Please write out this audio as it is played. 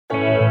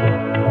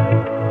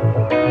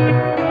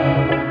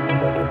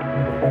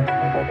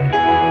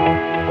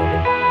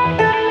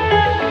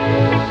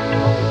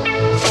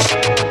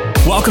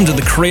Welcome to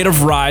the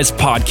Creative Rise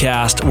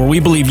podcast, where we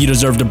believe you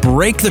deserve to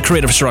break the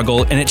creative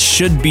struggle, and it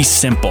should be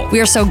simple.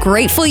 We are so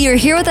grateful you're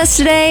here with us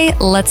today.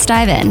 Let's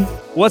dive in.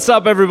 What's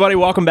up, everybody?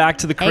 Welcome back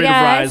to the Creative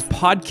Rise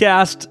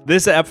podcast.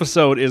 This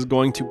episode is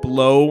going to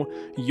blow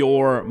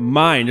your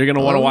mind. You're going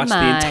to want to watch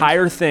the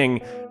entire thing,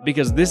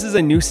 because this is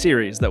a new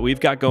series that we've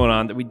got going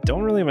on that we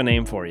don't really have a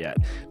name for yet.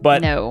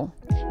 But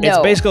it's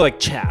basically like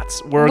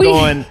chats. We're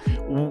going,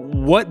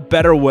 what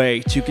better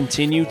way to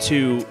continue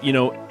to,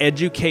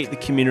 educate the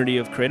community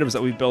of creatives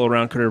that we've built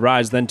around Creative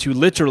Rise than to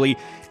literally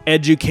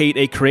educate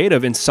a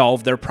creative and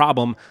solve their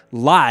problem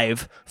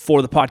live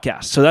for the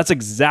podcast. So that's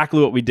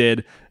exactly what we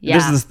did. Yeah.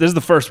 This is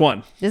the first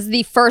one. This is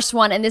the first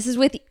one, and this is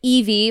with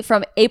Evie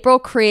from April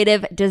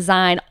Creative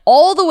Design,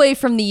 all the way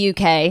from the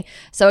UK.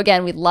 So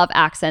again, we love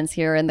accents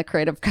here in the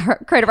Creative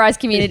Rise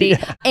community.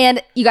 Yeah.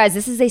 And you guys,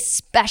 this is a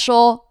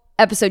special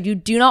episode. You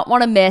do not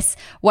want to miss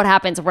what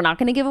happens. We're not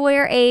going to give away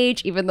our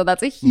age, even though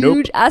that's a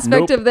huge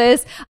aspect of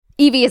this.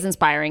 Evie is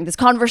inspiring. This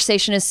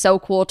conversation is so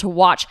cool to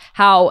watch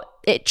how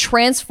it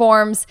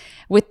transforms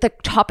with the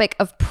topic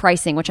of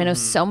pricing, which I know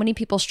so many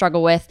people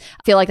struggle with.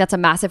 I feel like that's a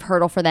massive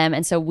hurdle for them.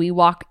 And so we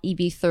walk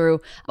Evie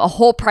through a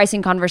whole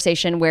pricing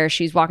conversation where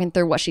she's walking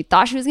through what she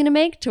thought she was going to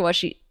make to what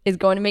she is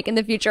going to make in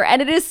the future. And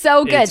it is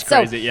so good. It's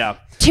crazy, yeah.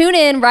 Tune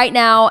in right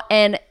now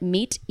and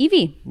meet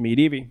Evie. Meet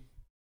Evie.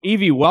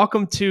 Evie,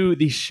 welcome to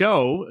the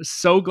show.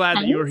 So glad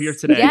that you are here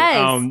today.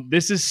 Yes.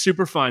 This is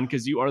super fun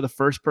because you are the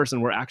first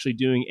person we're actually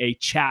doing a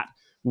chat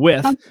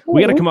with.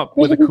 We got to come up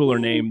with a cooler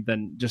name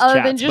than just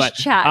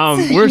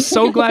chats. We're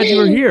so glad you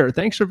were here.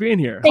 Thanks for being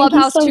here.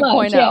 Clubhouse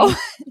 2.0.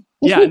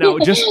 Yeah, no,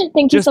 just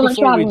Thank you so much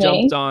for before we having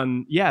jumped me.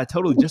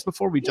 on, just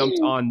before we jumped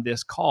on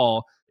this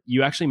call,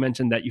 you actually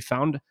mentioned that you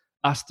found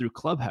us through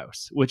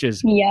Clubhouse, which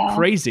is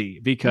crazy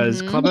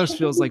because Clubhouse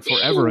feels like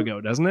forever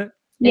ago, doesn't it?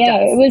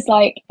 It was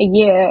like a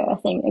year, I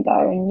think,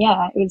 ago. And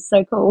it was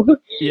so cool.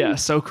 Yeah,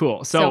 so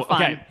cool. So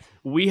okay,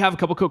 we have a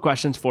couple quick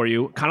questions for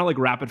you, kind of like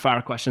rapid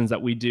fire questions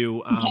that we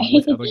do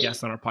with other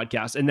guests on our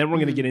podcast. And then we're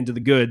going to get into the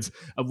goods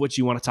of what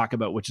you want to talk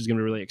about, which is going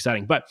to be really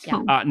exciting. But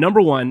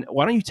number one,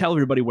 why don't you tell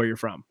everybody where you're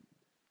from?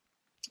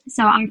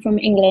 So I'm from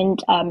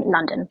England,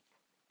 London.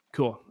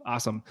 Cool.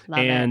 Awesome. Love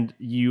and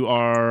you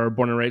are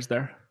born and raised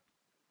there?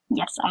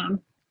 Yes, I am.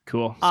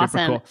 Cool. Awesome.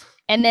 Super cool.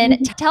 And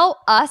then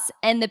tell us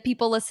and the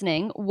people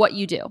listening what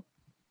you do.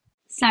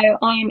 So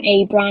I'm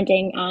a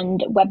branding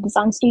and web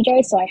design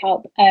studio. So I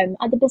help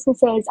other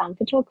businesses and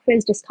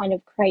photographers just kind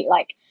of create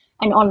like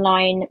an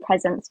online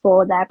presence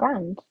for their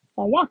brand.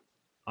 So yeah.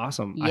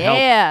 Awesome.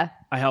 Yeah.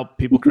 I help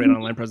people create an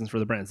online presence for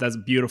the brands. That's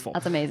beautiful.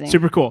 That's amazing.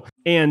 Super cool.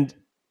 And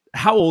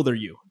how old are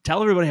you?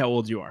 Tell everybody how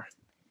old you are.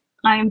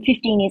 I'm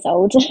 15 years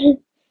old.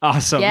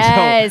 Awesome.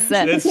 Yes.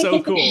 That's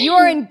so cool. You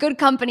are in good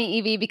company,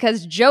 Evie,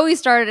 because Joey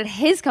started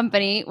his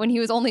company when he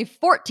was only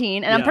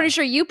 14. And I'm pretty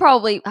sure you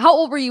how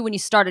old were you when you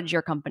started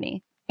your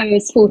company? I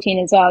was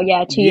 14 as well.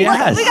 Yeah, 2 years.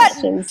 Yes. We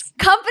got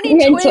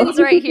company twins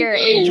right here,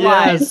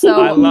 age-wise. Yes,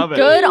 So I love it.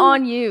 Good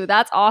on you.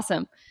 That's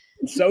awesome.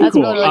 So That's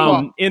cool. really,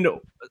 really cool.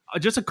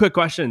 And just a quick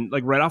question,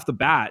 like right off the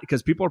bat,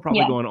 because people are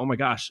probably going, "Oh my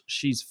gosh,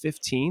 she's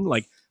 15!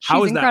 Like,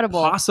 how is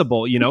incredible. that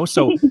possible?"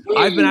 So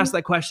I've been asked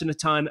that question a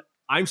ton.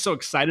 I'm so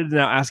excited to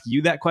now ask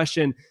you that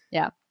question.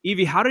 Yeah.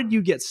 Evie, how did you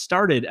get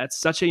started at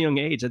such a young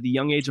age, at the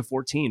young age of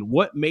 14?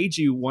 What made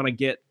you want to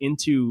get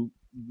into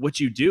what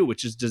you do,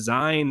 which is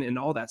design and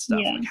all that stuff?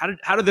 Yeah. Like,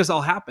 how did this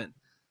all happen?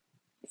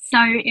 So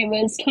it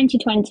was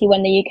 2020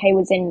 when the UK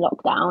was in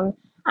lockdown,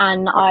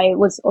 and I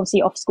was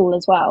obviously off school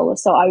as well.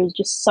 So I was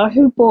just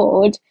so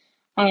bored,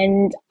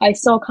 and I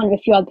saw kind of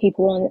a few other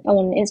people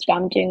on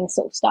Instagram doing this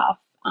sort of stuff.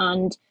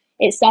 And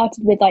it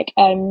started with like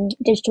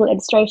digital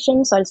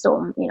illustration. So I just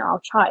thought,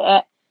 I'll try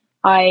it.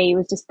 I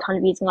was just kind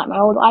of using like my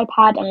old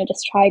iPad, and I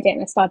just tried it,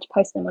 and I started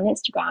posting them on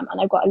Instagram, and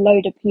I got a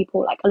load of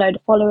people, like a load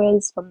of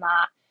followers from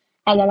that.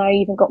 And then I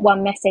even got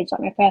one message,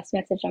 like my first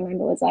message I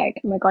remember was like,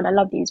 "Oh my God, I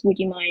love these. Would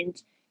you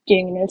mind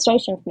doing an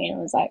illustration for me?" And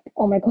I was like,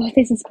 "Oh my God,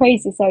 this is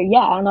crazy." So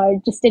yeah, and I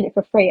just did it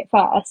for free at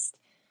first.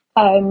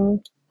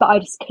 But I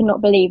just could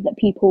not believe that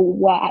people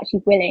were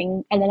actually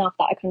willing. And then after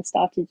that, I kind of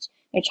started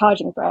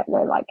charging for it.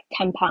 They're like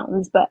 £10,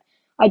 but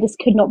I just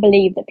could not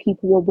believe that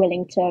people were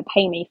willing to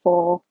pay me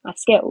for my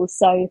skills.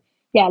 So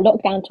yeah,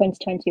 lockdown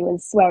 2020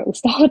 was where it all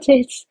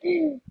started.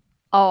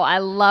 Oh, I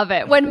love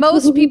it. When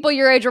most people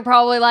your age are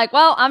probably like,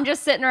 well, I'm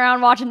just sitting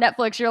around watching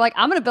Netflix. You're like,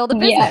 I'm going to build a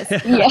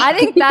business. Yeah. I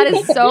think that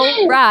is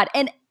so rad.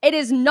 And it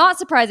is not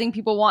surprising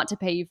people want to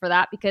pay you for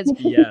that, because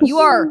you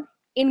are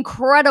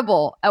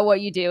incredible at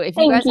what you do. If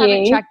you guys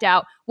haven't checked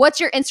out, what's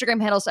your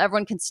Instagram handle so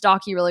everyone can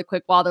stalk you really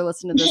quick while they're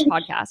listening to this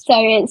podcast? So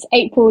it's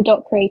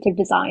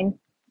april.creativedesign.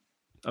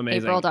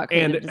 Amazing.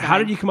 April.creativedesign. And how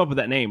did you come up with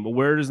that name?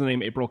 Where does the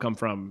name April come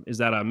from? Is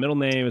that a middle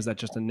name? Is that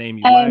just a name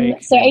you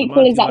like? So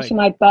April is actually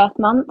my birth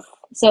month.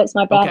 So it's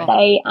my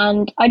birthday,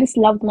 and I just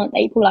love the month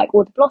April. Like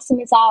all the blossom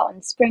is out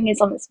and spring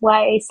is on its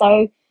way.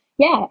 So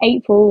yeah,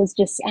 April was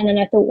just, and then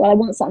I thought, well, I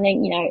want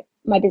something,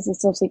 my business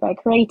is obviously very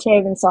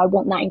creative, and so I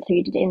want that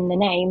included in the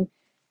name.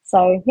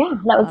 So yeah,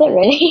 that was it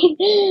really.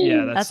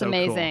 Yeah, that's so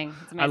amazing. Cool.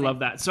 That's amazing. I love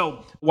that.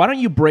 So why don't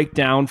you break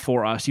down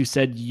for us? You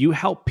said you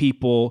help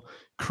people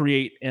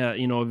create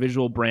a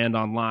visual brand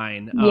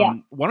online. Yeah.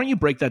 Why don't you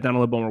break that down a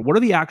little bit more? What are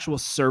the actual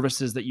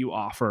services that you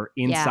offer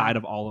inside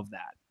of all of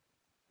that?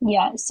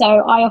 Yeah, so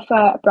I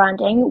offer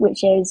branding,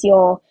 which is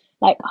your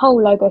like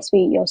whole logo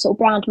suite, your sort of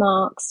brand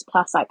marks,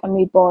 plus like a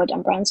mood board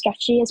and brand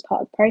strategy as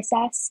part of the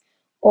process.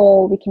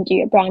 Or we can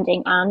do a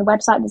branding and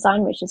website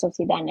design, which is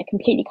obviously then a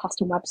completely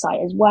custom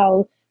website as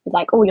well, with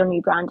like all your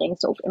new branding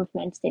sort of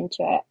implemented into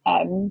it.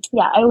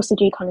 I also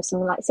do kind of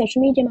something like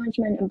social media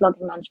management and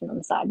blogging management on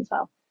the side as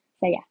well.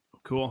 So yeah.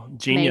 Cool.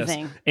 Genius.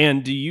 Amazing.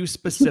 And do you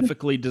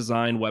specifically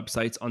design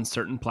websites on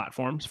certain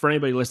platforms? For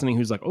anybody listening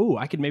who's like, oh,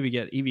 I could maybe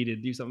get Evie to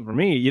do something for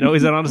me.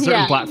 Is it on a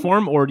certain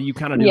platform, or do you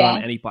kind of do it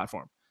on any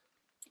platform?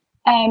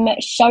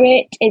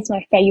 Showit is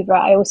my favorite.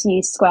 I also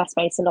use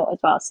Squarespace a lot as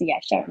well. So yeah,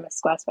 Showit and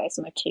Squarespace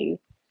are my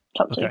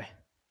top two.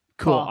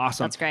 Cool.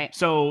 Awesome. That's great.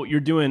 So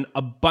you're doing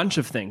a bunch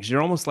of things.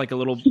 You're almost like a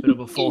little bit of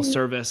a full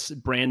service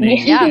branding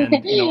and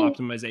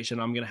optimization.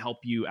 I'm going to help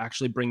you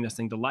actually bring this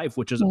thing to life,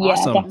 which is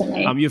awesome.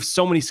 You have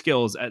so many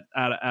skills at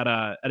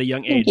a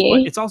young age,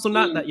 but it's also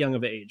not that young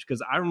of an age,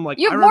 because I'm like,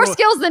 you have more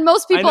skills than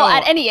most people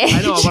at any age.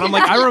 I know, but I'm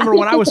like, I remember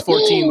when I was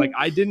 14, like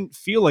I didn't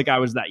feel like I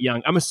was that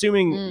young. I'm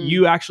assuming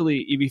you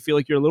actually, if you feel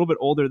like you're a little bit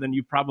older than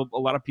you probably a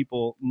lot of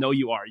people know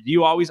you are. Have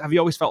you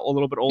always felt a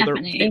little bit older,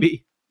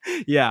 maybe?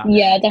 Yeah,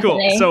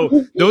 definitely. Cool.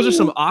 So those are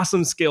some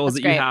awesome skills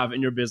that you have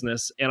in your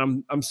business,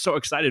 and I'm so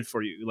excited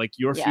for you. Like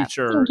your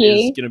future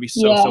is going to be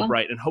so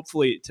bright, and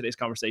hopefully today's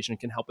conversation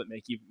can help it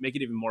make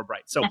it even more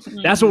bright. So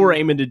that's what we're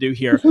aiming to do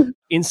here.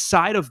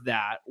 Inside of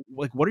that,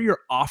 like, what are your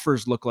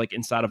offers look like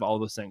inside of all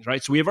those things,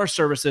 right? So we have our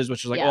services,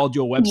 which is like, I'll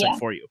do a website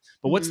for you,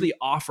 but what's the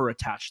offer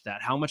attached to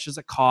that? How much does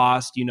it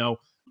cost?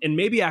 And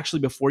maybe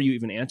actually before you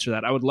even answer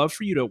that, I would love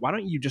for you to, why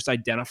don't you just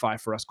identify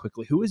for us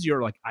quickly, who is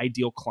your like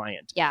ideal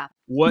client? Yeah.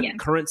 What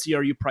currency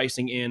are you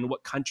pricing in?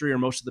 What country are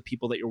most of the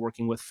people that you're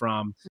working with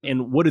from?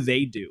 And what do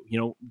they do?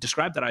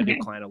 Describe that ideal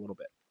client a little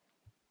bit.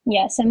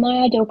 Yeah. So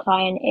my ideal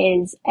client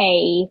is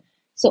a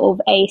sort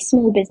of a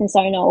small business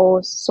owner,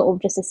 or sort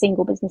of just a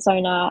single business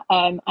owner.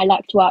 I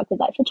like to work with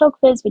like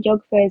photographers,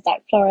 videographers,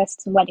 like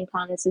florists and wedding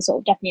planners, so sort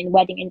of definitely in the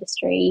wedding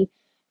industry.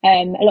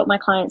 A lot of my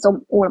clients, or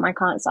all of my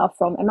clients, are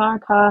from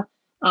America.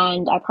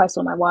 And I price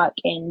all my work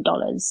in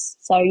dollars.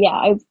 So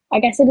yeah, I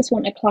guess I just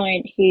want a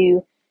client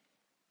who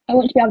I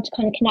want to be able to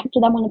kind of connect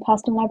with them on a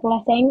personal level,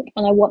 I think.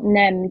 And I want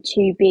them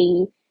to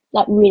be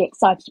like really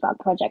excited about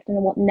the project, and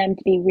I want them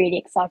to be really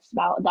excited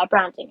about their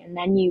branding and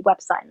their new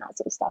website and that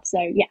sort of stuff. So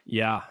yeah.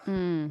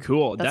 Yeah.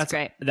 Cool. That's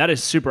great. That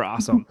is super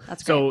awesome.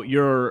 That's great. So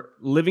you're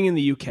living in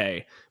the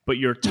UK, but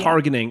you're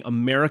targeting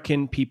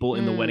American people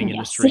in the wedding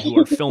industry who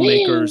are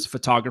filmmakers,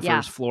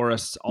 photographers,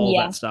 florists, all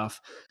that stuff.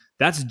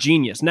 That's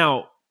genius.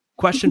 Now,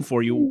 question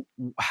for you,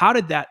 how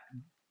did that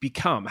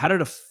become? How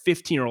did a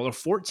 15-year-old or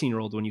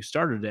 14-year-old, when you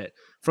started it,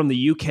 from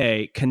the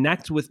UK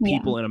connect with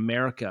people in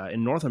America,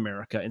 in North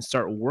America, and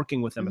start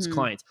working with them as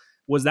clients?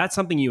 Was that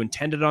something you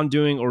intended on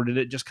doing, or did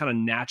it just kind of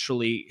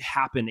naturally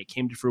happen? It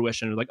came to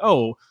fruition. You're like,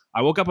 oh,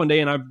 I woke up one day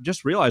and I've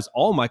just realized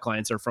all my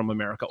clients are from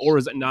America. Or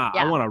is it not?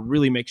 I want to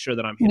really make sure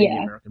that I'm hitting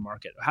the American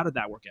market. How did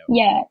that work out?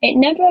 Yeah, I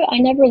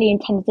never really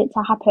intended it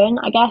to happen.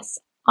 I guess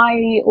I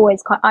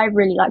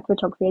really like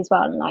photography as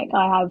well. And like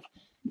I have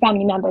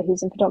family member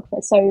who's a photographer,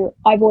 so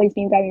I've always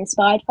been very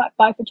inspired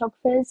by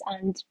photographers.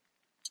 And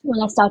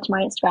when I started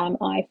my Instagram,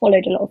 I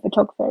followed a lot of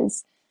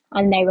photographers,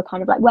 and they were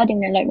kind of like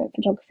wedding and elopement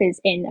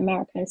photographers in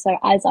America. And so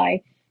as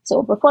I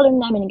sort of were following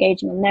them and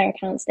engaging on their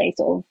accounts, they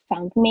sort of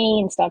found me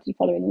and started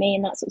following me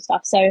and that sort of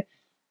stuff. So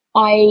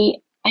I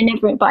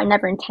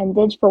never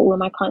intended for all of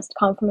my clients to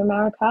come from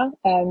America.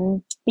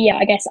 But yeah,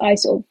 I guess I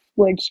sort of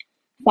would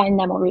find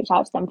them or reach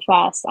out to them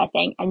first, I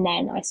think, and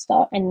then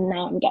and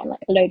now I'm getting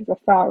like a load of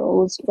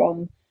referrals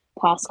from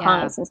past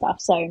clients and stuff.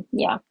 So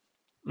yeah.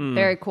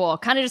 Very cool.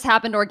 Kind of just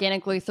happened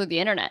organically through the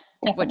internet,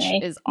 which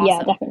is awesome.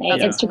 Yeah, definitely.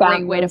 That's Instagram a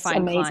great way to find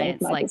amazing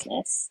clients. for my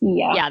business.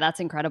 Yeah, that's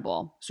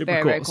incredible. Super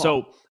very, cool. very cool.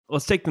 So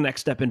let's take the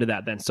next step into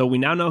that then. So we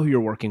now know who you're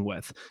working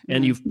with,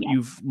 and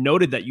you've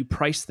noted that you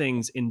price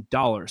things in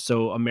dollars,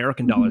 so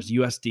American dollars,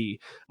 USD,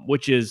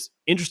 which is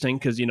interesting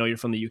because you're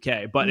from the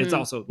UK, but it's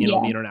also the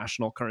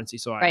international currency.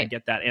 So I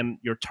get that, and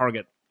your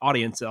target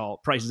audience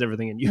prices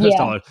everything in US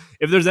dollars.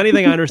 If there's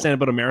anything I understand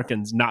about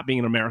Americans not being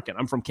an American,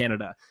 I'm from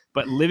Canada,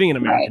 but living in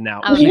America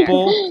now,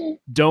 people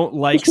don't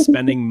like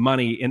spending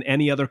money in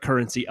any other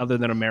currency other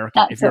than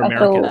American. If you're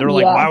American, they're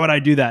like, why would I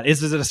do that?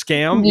 Is it a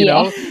scam?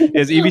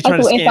 Is Evie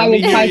trying to scam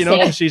me here?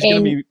 Because she's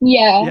going to be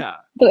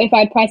But if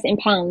I price it in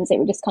pounds, it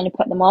would just kind of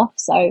put them off.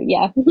 So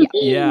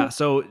yeah.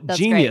 So that's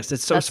genius. Great.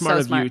 It's so smart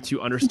of you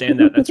to understand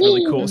that. That's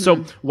really cool.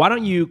 So why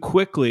don't you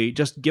quickly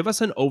just give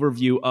us an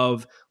overview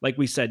of, like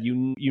we said,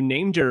 you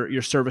named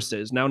your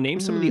services. Now name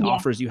some of the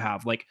offers you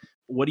have. Like,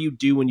 what do you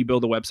do when you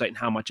build a website, and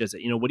how much is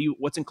it?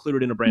 What's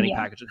included in a branding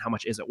package, and how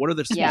much is it? What are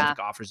the specific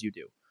offers you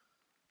do?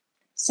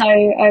 So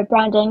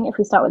branding, if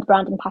we start with the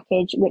branding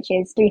package, which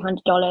is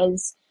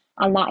 $300,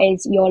 And that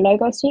is your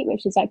logo suite,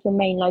 which is like your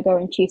main logo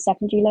and 2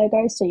 secondary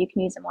logos. So you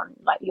can use them on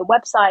like your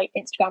website,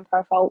 Instagram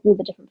profile, all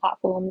the different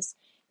platforms.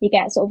 You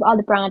get sort of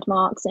other brand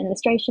marks and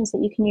illustrations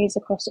that you can use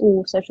across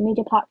all social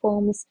media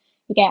platforms.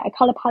 You get a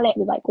color palette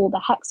with like all the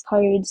hex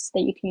codes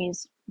that you can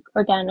use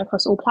again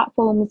across all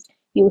platforms.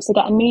 You also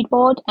get a mood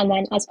board. And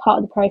then as part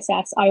of the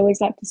process, I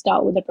always like to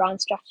start with a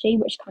brand strategy,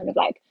 which kind of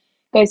like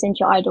goes into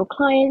your ideal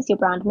clients, your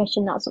brand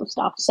mission, that sort of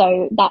stuff.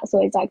 So that's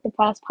always like the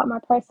first part of my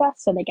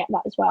process. So they get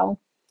that as well.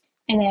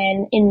 And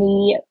then in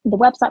the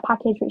website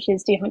package, which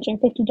is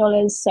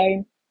 $250.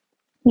 So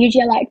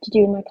usually I like to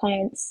do with my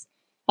clients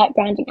like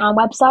branding and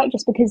website,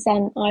 just because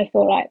then I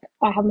feel like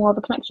I have more of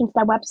a connection to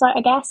their website,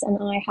 I guess. And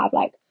I have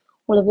like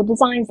all of the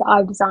designs that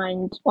I've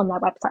designed on their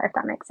website, if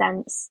that makes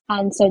sense.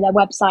 And so their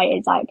website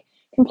is like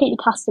completely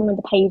custom with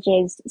the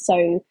pages.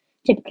 So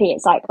typically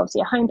it's like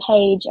obviously a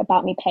homepage,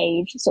 about me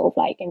page, sort of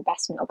like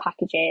investment or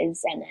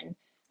packages, and then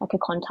like a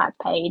contact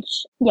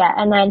page. Yeah.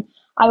 And then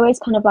I always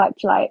kind of like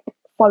to like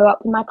follow up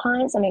with my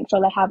clients and make sure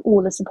they have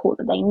all the support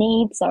that they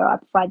need. So I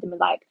provide them with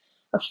like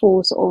a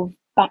full sort of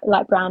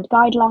like brand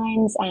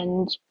guidelines,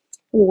 and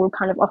we'll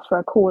kind of offer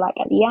a call like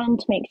at the end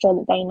to make sure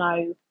that they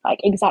know like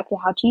exactly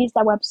how to use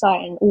their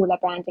website and all their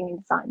branding and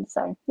design.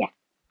 So yeah.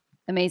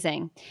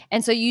 Amazing.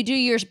 And so you do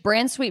your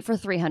brand suite for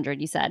 $300,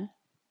 you said?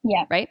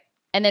 Yeah. Right?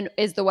 And then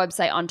is the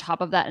website on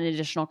top of that an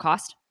additional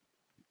cost?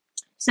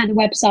 So the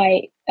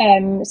website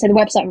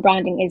and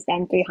branding is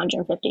then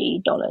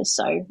 $350.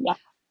 So yeah.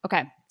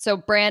 Okay. So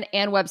brand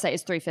and website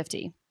is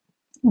 $350.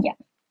 Yeah.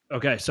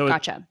 Okay. So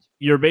gotcha.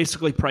 You're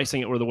basically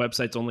pricing it where the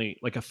website's only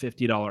like a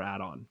 $50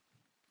 add-on.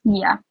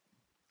 Yeah.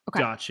 Okay.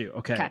 Got you.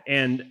 Okay.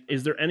 And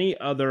is there any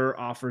other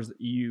offers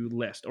that you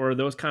list, or are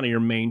those kind of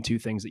your main 2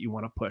 things that you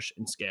want to push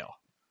and scale?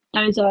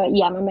 Those are,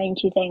 my main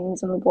 2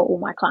 things, and what all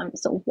my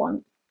clients sort of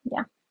want.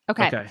 Yeah.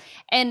 Okay.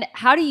 And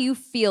how do you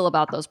feel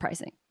about those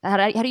pricing? How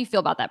do you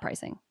feel about that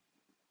pricing?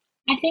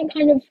 I think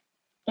kind of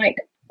like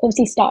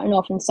obviously starting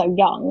off and so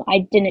young,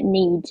 I didn't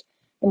need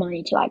the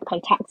money to like pay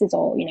taxes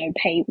or,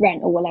 pay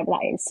rent or whatever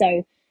that is.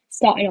 So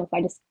starting off,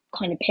 I just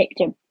kind of picked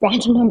a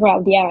random number out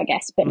of the air, I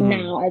guess. But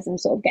now as I'm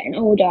sort of getting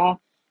older,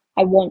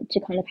 I want to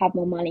kind of have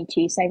more money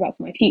to save up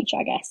for my future,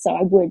 I guess. So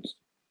I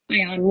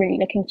am really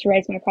looking to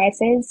raise my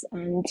prices.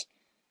 And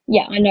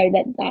yeah, I know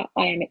that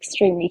I am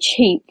extremely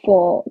cheap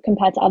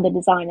compared to other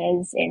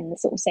designers in the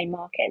sort of same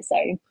market. So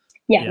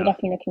yeah, I'm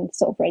definitely looking to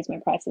sort of raise my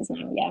prices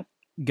now. Yeah.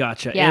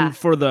 Gotcha. Yeah. And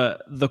for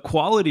the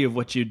quality of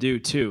what you do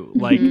too,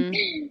 like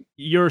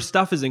your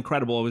stuff is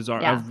incredible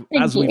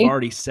as we've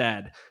already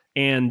said.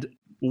 And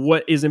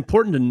what is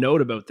important to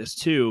note about this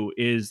too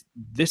is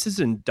this is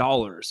in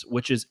dollars,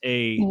 which is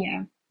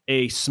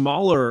a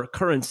smaller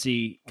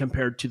currency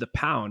compared to the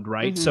pound,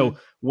 right? So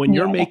when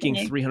you're making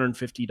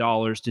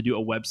 $350 to do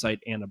a website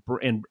and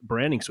and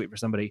branding suite for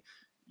somebody,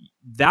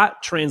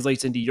 that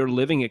translates into your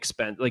living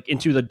expense, like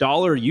into the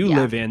dollar you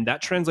live in.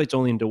 That translates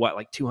only into what,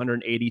 like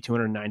 $280,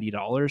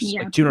 $290,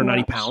 like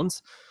 290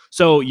 pounds.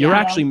 So you're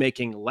actually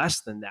making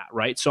less than that,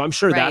 right? So I'm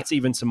sure that's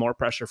even some more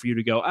pressure for you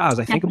to go, as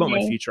I think about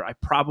my future, I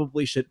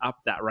probably should up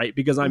that, right?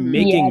 Because I'm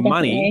making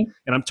money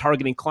and I'm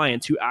targeting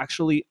clients who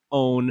actually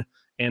own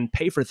and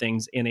pay for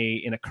things in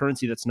a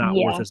currency that's not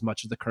worth as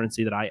much as the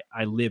currency that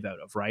I live out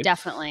of, right?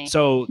 Definitely.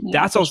 So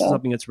that's also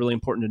something that's really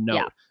important to note.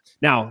 Yeah.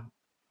 Now,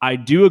 I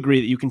do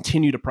agree that you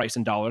continue to price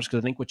in dollars, because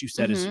I think what you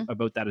said is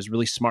about that is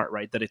really smart,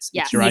 right? That it's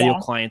your ideal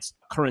client's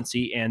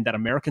currency, and that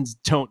Americans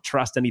don't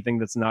trust anything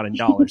that's not in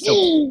dollars.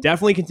 So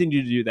definitely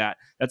continue to do that.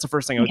 That's the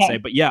first thing I would say.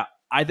 But yeah,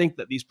 I think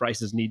that these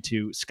prices need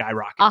to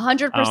skyrocket.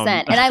 100%.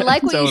 And I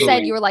like what you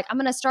said. You were like, I'm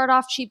going to start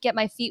off cheap, get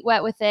my feet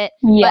wet with it.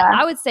 Yeah. But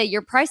I would say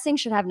your pricing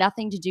should have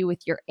nothing to do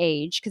with your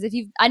age. Because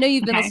I know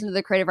you've been listening to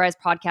the Creative Rise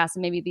podcast,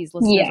 and maybe these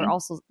listeners are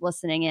also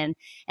listening in,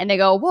 and they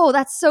go, whoa,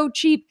 that's so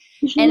cheap.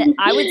 And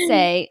I would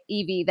say,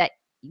 Evie, that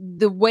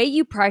the way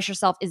you price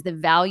yourself is the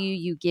value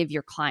you give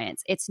your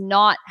clients. It's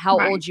not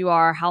how old you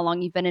are, how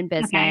long you've been in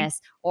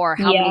business, or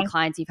how many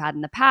clients you've had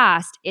in the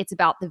past. It's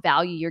about the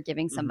value you're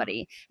giving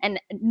somebody. And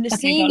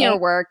seeing your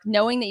work,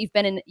 knowing that you've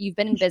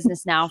been in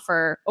business now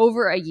for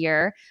over a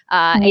year,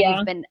 and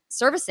you've been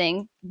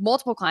servicing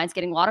multiple clients,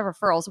 getting a lot of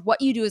referrals. What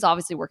you do is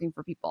obviously working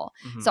for people.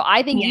 So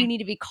I think you need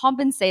to be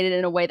compensated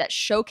in a way that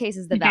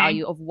showcases the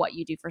value of what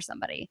you do for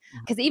somebody.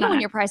 Because even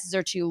when your prices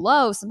are too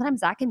low,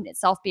 sometimes that can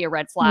itself be a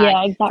red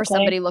flag for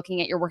somebody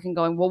looking at your work and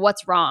going, well,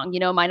 what's wrong?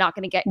 Am I not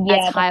going to get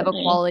as high of a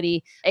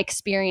quality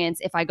experience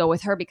if I go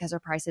with her because her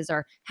prices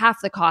are half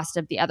the cost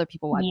of the other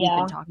people we've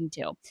been talking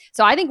to?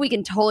 So I think we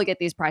can totally get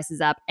these prices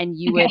up, and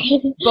you would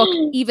book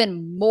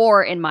even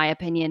more, in my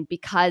opinion,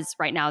 because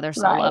right now they're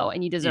so low,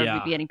 and you deserve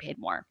to be getting paid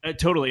more.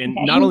 Totally. And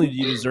not only do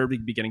you deserve to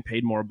be getting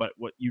paid more, but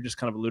what you just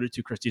kind of alluded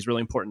to, Christy, is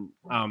really important.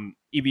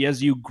 Evie,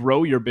 as you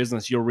grow your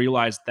business, you'll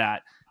realize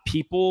that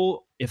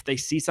people, if they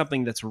see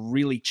something that's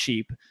really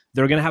cheap,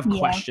 they're going to have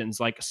questions,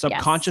 like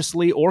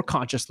subconsciously or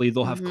consciously,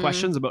 they'll have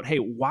questions about, hey,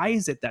 why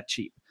is it that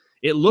cheap?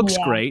 It looks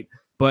great,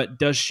 but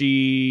does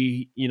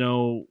she,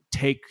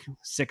 take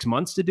 6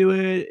 months to do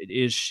it?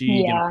 Is she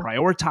going to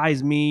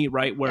prioritize me,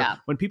 right? Where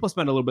when people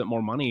spend a little bit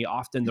more money,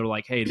 often they're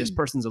like, hey, this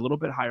person's a little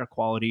bit higher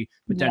quality.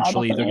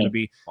 Potentially they're going to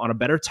be on a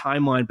better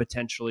timeline,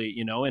 potentially,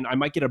 and I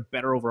might get a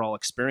better overall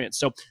experience.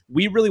 So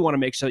we really want to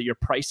make sure that your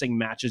pricing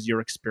matches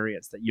your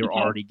experience that you're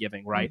already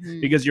giving, right?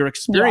 Because your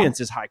experience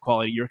is high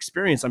quality. Your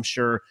experience, I'm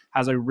sure,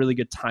 has a really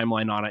good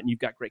timeline on it, and you've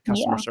got great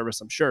customer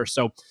service, I'm sure.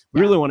 So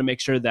we really want to make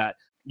sure that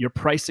your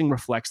pricing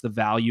reflects the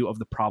value of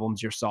the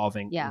problems you're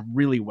solving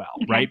really well,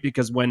 right?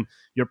 Because when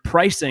your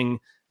pricing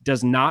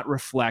does not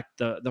reflect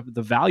the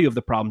value of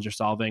the problems you're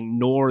solving,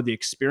 nor the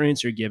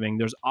experience you're giving,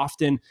 there's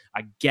often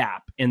a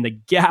gap. And the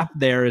gap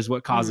there is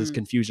what causes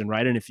confusion,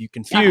 right? And if you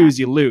confuse,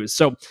 you lose.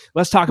 So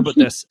let's talk about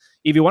this.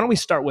 Evie, why don't we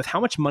start with how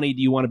much money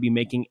do you want to be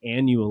making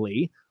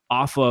annually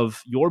off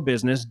of your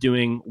business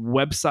doing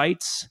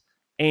websites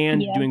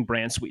and doing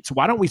brand suites? So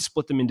why don't we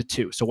split them into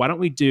two? So why don't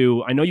we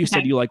do, I know you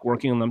said you like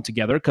working on them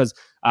together because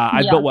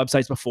I've built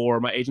websites before.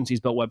 My agency's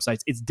built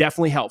websites. It's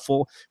definitely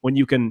helpful when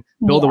you can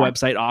build a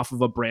website off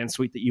of a brand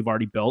suite that you've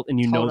already built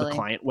and you know the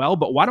client well.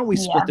 But why don't we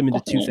split them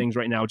into two things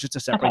right now just to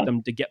separate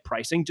them to get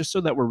pricing, just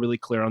so that we're really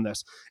clear on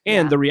this.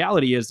 And the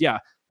reality is,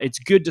 it's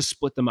good to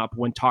split them up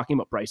when talking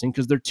about pricing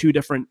because they're two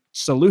different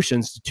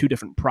solutions to two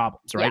different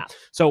problems, right?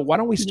 So why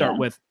don't we start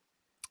with,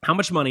 how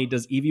much money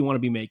does Evie want to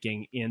be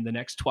making in the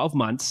next 12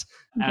 months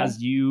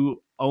as you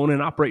own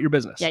and operate your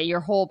business? Yeah, your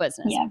whole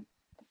business. Yeah.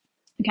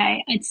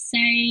 Okay, I'd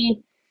say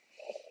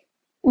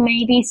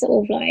maybe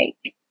sort of like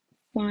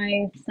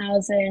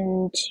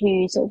 5,000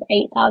 to sort of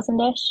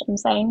 8,000-ish, I'm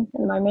saying at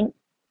the moment.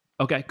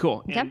 Okay,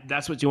 cool. Okay. And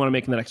that's what you want to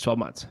make in the next 12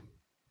 months?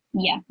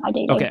 Yeah, I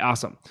do. Okay,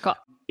 awesome. Cool.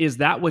 Is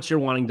that what you're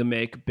wanting to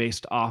make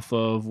based off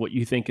of what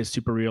you think is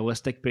super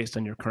realistic based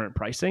on your current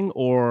pricing?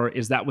 Or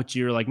is that what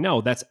you're like,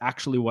 no, that's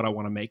actually what I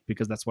want to make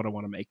because that's what I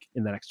want to make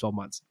in the next 12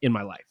 months in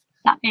my life?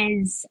 That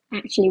is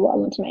actually what I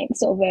want to make,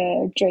 sort of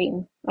a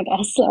dream, I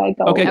guess. Okay,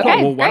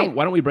 cool. Well,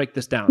 why don't we break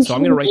this down? So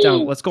I'm going to write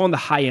down, let's go on the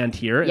high end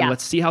here and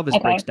let's see how this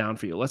breaks down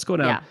for you. Let's go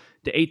down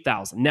to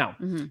 8,000. Now,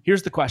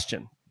 here's the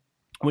question.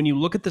 When you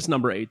look at this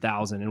number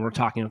 8,000 and we're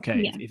talking,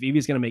 if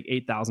Evie's going to make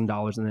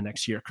 $8,000 in the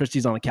next year,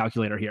 Christy's on the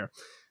calculator here.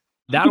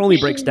 That only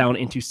breaks down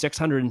into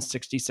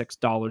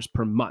 $666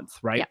 per month,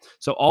 right? Yeah.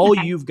 So all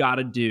you've got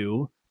to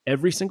do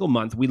every single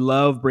month, we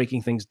love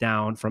breaking things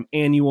down from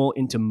annual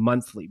into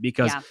monthly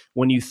because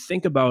when you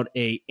think about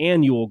an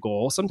annual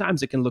goal,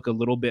 sometimes it can look a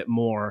little bit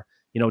more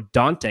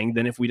daunting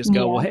than if we just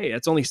go, well, hey,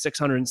 it's only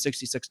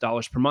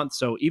 $666 per month.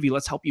 So Evie,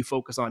 let's help you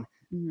focus on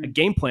a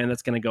game plan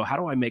that's going to go, how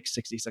do I make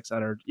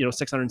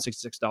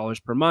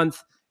 $666 per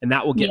month? And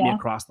that will get me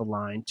across the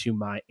line to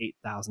my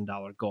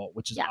 $8,000 goal,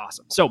 which is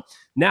awesome. So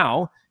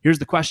now here's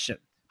the question.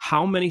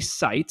 How many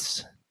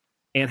sites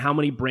and how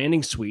many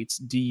branding suites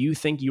do you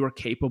think you are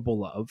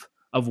capable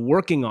of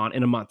working on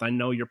in a month? I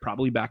know you're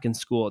probably back in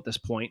school at this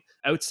point.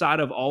 Outside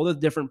of all the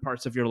different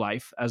parts of your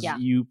life, as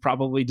you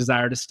probably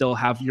desire to still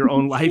have your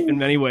own life in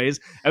many ways,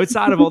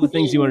 outside of all the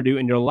things you want to do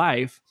in your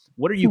life,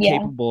 what are you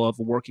capable of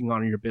working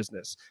on in your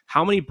business?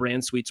 How many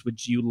brand suites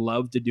would you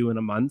love to do in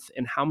a month?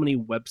 And how many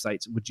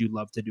websites would you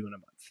love to do in a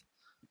month?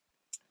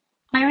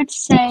 I would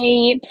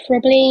say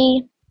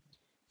probably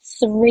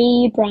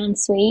 3 brand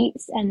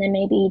suites and then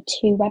maybe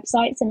 2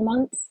 websites in a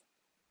month.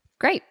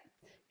 Great.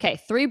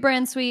 Okay, 3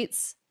 brand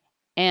suites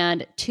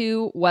and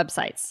 2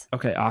 websites.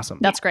 Okay, awesome.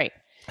 That's great.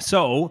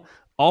 So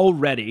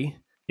already,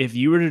 if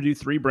you were to do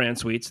 3 brand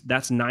suites,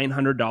 that's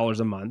 $900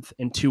 a month,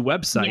 and 2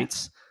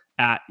 websites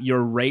at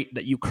your rate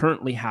that you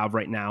currently have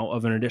right now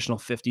of an additional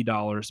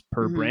 $50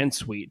 per brand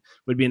suite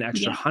would be an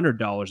extra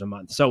 $100 a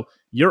month. So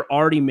you're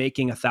already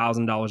making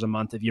 $1,000 a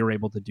month if you're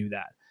able to do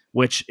that,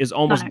 which is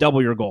almost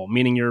double your goal,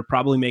 meaning you're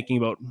probably making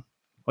about,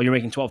 well, you're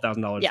making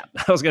 $12,000. Yeah.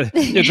 I was going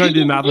to, you're trying to do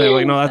the math.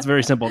 Like, no, that's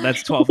very simple.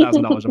 That's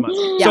 $12,000 a month.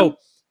 Yeah. So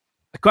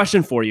a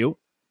question for you,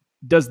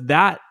 does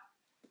that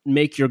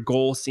make your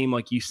goal seem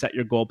like you set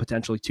your goal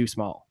potentially too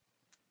small?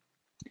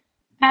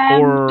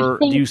 Or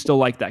do you still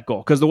like that goal?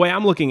 Because the way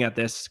I'm looking at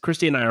this,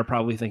 Christy and I are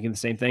probably thinking the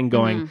same thing,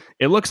 going,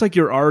 it looks like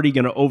you're already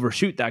going to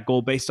overshoot that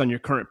goal based on your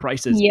current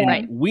prices. Yeah.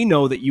 And we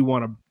know that you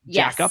want to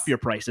jack up your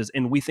prices,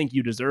 and we think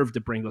you deserve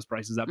to bring those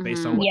prices up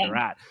based on what they're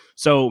at.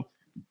 So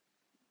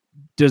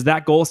does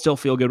that goal still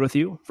feel good with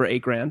you for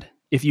 $8,000?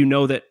 If you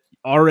know that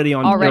you're already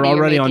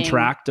on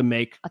track to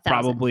make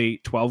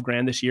probably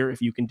 $12,000 this year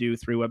if you can do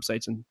 3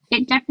 websites. And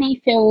it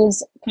definitely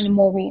feels kind of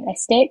more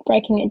realistic,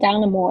 breaking it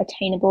down and more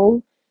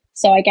attainable.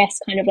 So I guess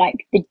kind of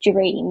like the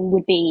dream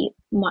would be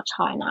much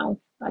higher now,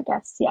 I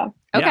guess. Yeah.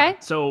 Okay. Yeah.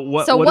 So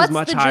what does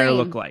much higher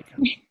look like?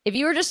 If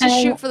you were just to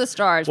shoot for the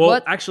stars.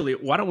 Well, actually,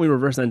 why don't we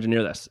reverse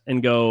engineer this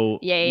and go,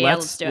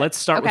 let's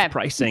start with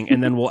pricing,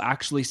 and then we'll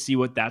actually see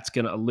what that's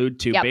going to allude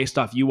to based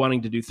off you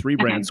wanting to do 3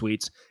 brand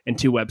suites and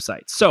 2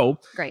 websites. So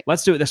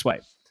let's do it this way.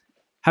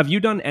 Have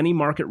you done any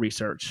market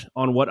research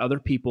on what other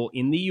people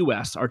in the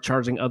US are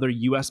charging other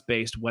US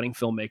based wedding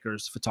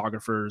filmmakers,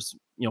 photographers,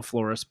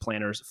 florists,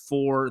 planners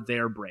for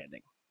their branding?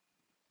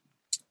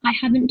 I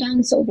haven't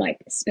done sort of like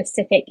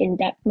specific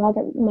in-depth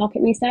market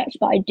research,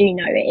 but I do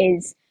know it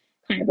is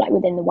kind of like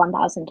within the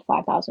 1,000 to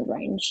 5,000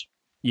 range.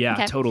 Yeah,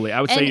 okay. Totally.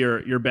 I would say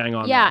you're bang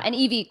on. Yeah. there. And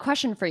Evie,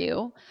 question for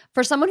you.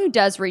 For someone who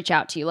does reach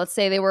out to you, let's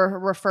say they were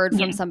referred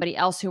from somebody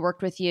else who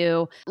worked with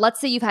you.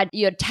 Let's say you had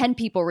 10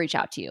 people reach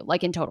out to you,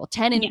 like in total,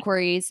 10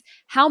 inquiries.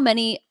 How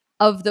many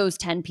of those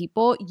 10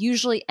 people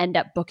usually end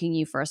up booking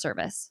you for a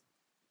service?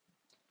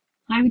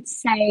 I would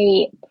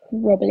say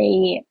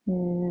probably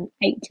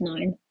 8 to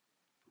 9.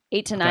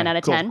 8 to 9 out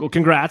of 10. Well,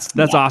 congrats.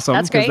 That's awesome.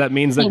 That's great. Because that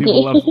means that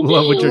people love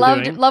what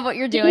you're doing. Love what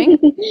you're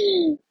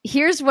doing.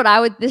 Here's what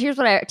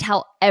I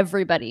tell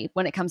everybody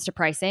when it comes to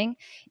pricing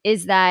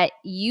is that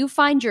you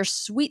find your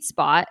sweet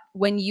spot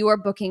when you are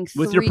booking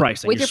with your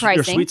pricing.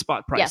 Your sweet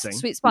spot pricing. Yes,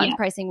 sweet spot in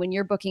pricing when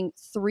you're booking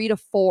 3 to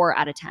 4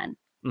 out of 10.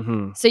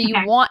 Mm-hmm. So you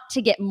want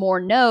to get more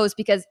no's,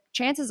 because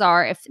chances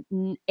are if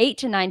 8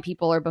 to 9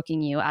 people are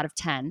booking you out of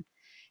 10,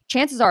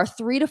 chances are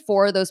 3 to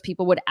 4 of those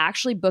people would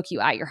actually book you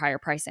at your higher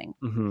pricing.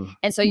 Mm-hmm.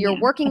 And so you're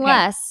working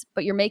less,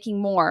 but you're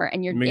making more,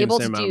 and you're able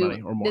to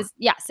do this,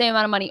 same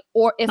amount of money,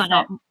 or if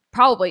not,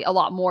 probably a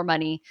lot more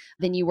money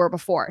than you were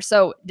before.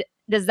 So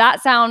does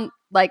that sound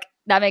like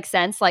that makes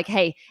sense? Like,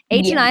 hey,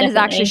 8 to 9 definitely is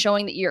actually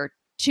showing that you're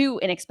too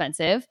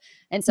inexpensive.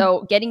 And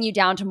so getting you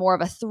down to more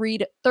of a 30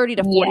 to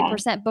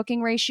 40%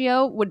 booking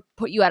ratio would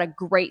put you at a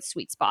great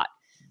sweet spot,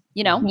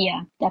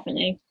 Yeah,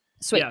 definitely.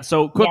 Sweet. Yeah.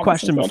 So quick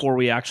question before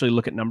we actually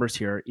look at numbers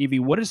here. Evie,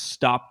 what has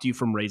stopped you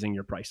from raising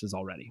your prices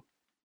already?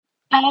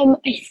 I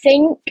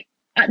think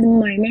at the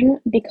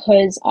moment,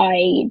 because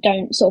I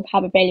don't sort of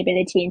have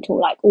availability until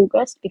like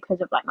August because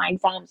of like my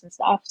exams and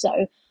stuff.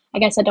 So I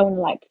guess I don't want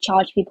to like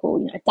charge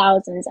people,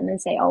 thousands and then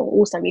say, oh,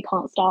 also we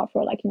can't start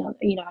for like,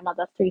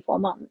 another 3-4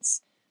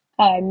 months.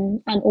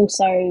 And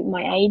also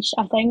my age,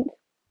 I think.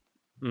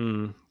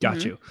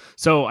 Got you.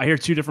 So I hear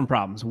 2 different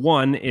problems.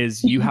 One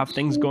is you have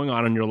things going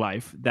on in your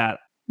life that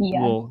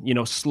will,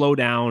 slow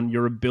down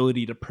your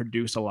ability to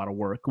produce a lot of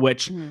work,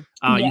 which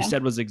you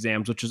said was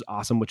exams, which is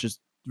awesome, which is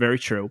very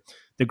true.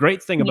 The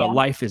great thing about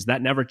life is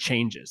that never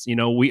changes.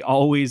 We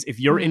always, if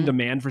you're in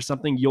demand for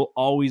something, you'll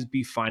always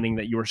be finding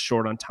that you're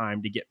short on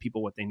time to get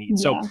people what they need.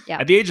 So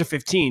at the age of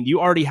 15, you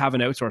already have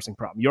an outsourcing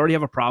problem. You already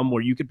have a problem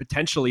where you could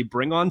potentially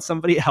bring on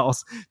somebody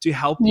else to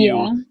help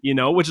you,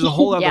 which is a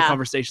whole other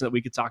conversation that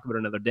we could talk about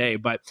another day.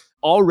 But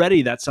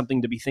already that's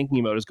something to be thinking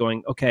about, is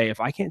going, okay,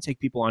 if I can't take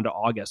people on to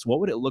August, what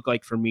would it look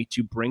like for me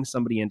to bring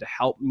somebody in to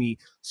help me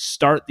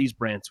start these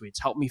brand suites,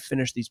 help me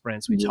finish these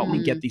brand suites, help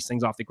me get these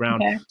things off the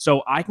ground. Okay.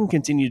 So I can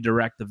continue to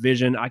direct the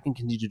vision, I can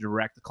continue to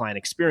direct the client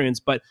experience,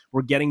 but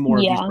we're getting more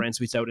of these brand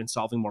suites out and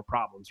solving more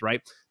problems,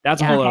 right?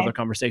 That's a whole other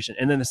conversation.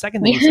 And then the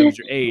second thing you said was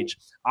your age.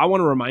 I want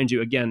to remind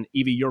you again,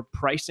 Evie, your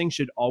pricing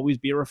should always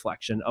be a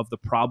reflection of the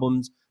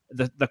problems,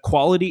 the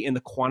quality and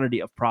the quantity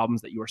of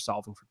problems that you are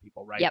solving for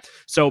people, right? Yep.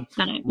 So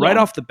right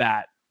off the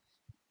bat,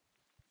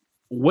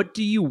 what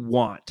do you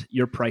want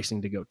your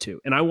pricing to go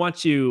to? And I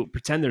want you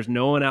pretend there's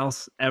no one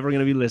else ever going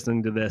to be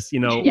listening to this,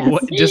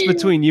 just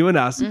between you and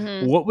us,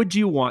 what would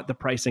you want the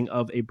pricing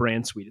of a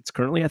brand suite? It's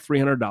currently at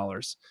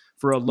 $300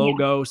 for a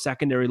logo,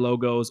 secondary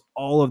logos,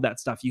 all of that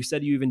stuff. You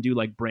said you even do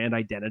like brand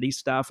identity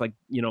stuff, like,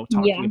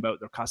 talking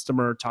about their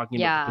customer,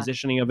 talking about the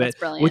positioning of it,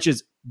 which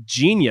is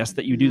genius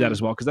that you do that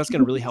as well, because that's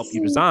going to really help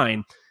you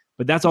design.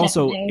 But that's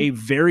also a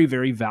very,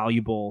 very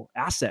valuable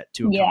asset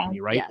to a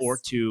company, right? Yes. Or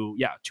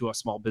to a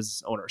small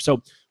business owner.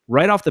 So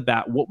right off the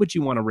bat, what would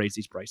you want to raise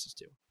these prices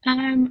to?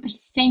 I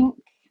think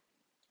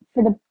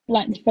for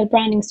the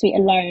branding suite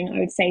alone, I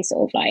would say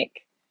sort of like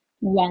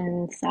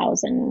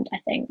 1,000, I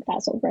think,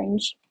 that sort of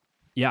range.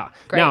 Yeah.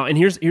 Great. Now, and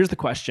here's the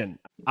question.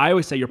 I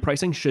always say your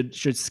pricing should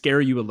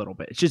scare you a little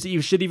bit.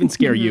 You should even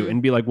scare you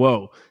and be like,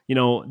 whoa,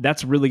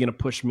 that's really going to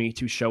push me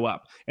to show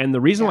up. And the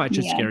reason why it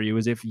should scare you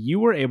is if you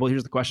were able,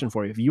 here's the question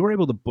for you. If you were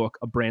able to book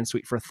a brand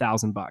suite for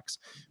 $1,000,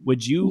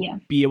 would you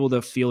be able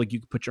to feel like you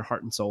could put your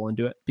heart and soul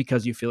into it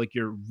because you feel like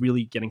you're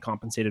really getting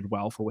compensated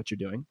well for what you're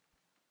doing?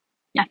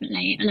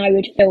 Definitely. And I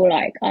would feel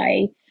like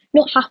I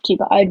not have to,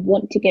 but I'd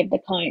want to give the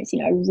clients, a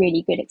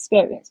really good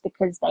experience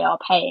because they are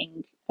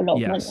paying a lot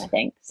of money, I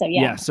think. So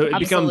so it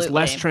becomes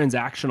less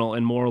transactional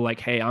and more like,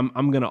 hey,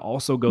 I'm going to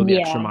also go the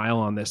extra mile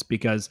on this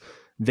because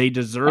they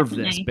deserve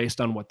this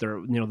based on what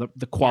they're,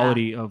 the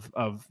quality of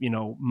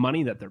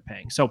money that they're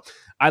paying. So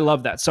I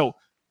love that. So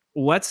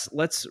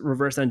let's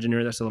reverse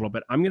engineer this a little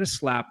bit. I'm going to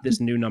slap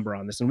this new number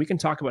on this, and we can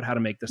talk about how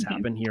to make this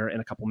happen here in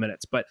a couple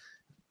minutes. But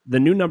the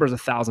new number is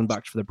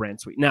 $1,000 for the brand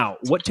suite. Now,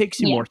 what takes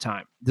you more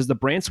time? Does the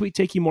brand suite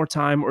take you more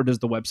time, or does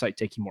the website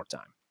take you more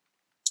time?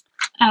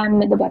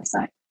 The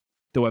website.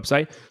 The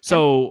website.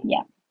 So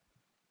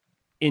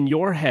in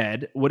your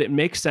head, would it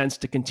make sense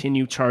to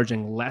continue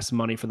charging less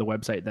money for the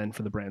website than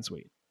for the brand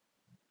suite?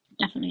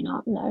 Definitely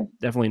not. No.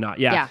 Definitely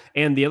not. Yeah.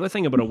 And the other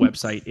thing about a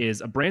website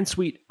is a brand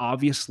suite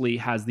obviously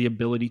has the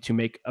ability to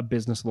make a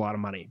business a lot of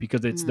money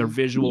because it's their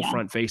visual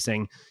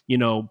front-facing,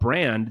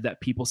 brand that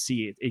people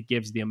see. It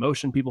gives the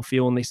emotion people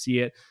feel when they see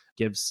it,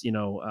 gives,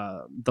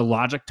 the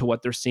logic to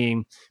what they're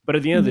seeing. But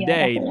at the end of the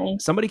day,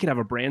 somebody can have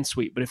a brand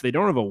suite, but if they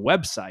don't have a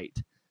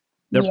website,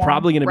 they're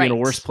probably going to be in a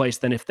worse place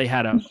than if they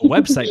had a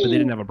website, but they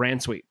didn't have a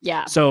brand suite.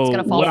 Yeah. So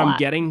what I'm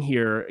getting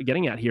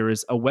at here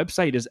is a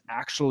website is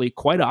actually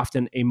quite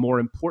often a more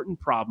important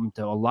problem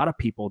to a lot of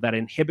people that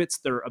inhibits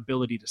their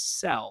ability to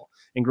sell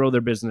and grow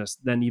their business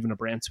than even a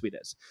brand suite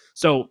is.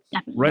 So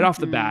right off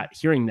the bat,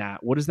 hearing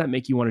that, what does that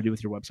make you want to do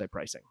with your website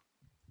pricing?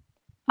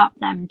 Up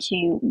them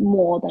to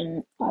more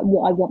than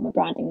what I want my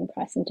branding and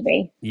pricing to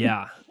be.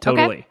 Yeah,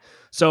 totally. Okay.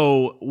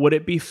 So would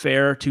it be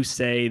fair to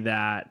say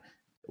that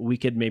we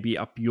could maybe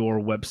up your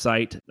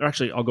website? Or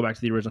actually, I'll go back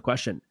to the original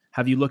question.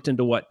 Have you looked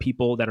into what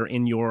people that are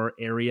in your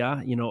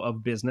area,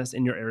 of business,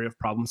 in your area of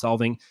problem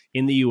solving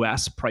in the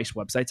US price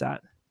websites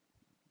at?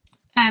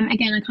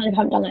 Again, I kind of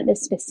haven't done like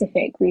this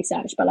specific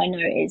research, but I know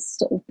it is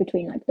sort of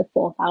between like the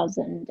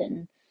 4,000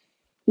 and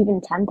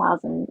even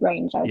 10,000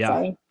 range, I would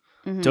say.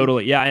 Mm-hmm.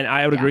 Totally. Yeah. And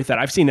I would agree with that.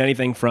 I've seen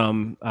anything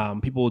from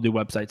people will do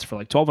websites for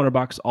like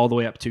 $1,200 all the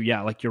way up to,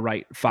 like you're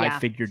right,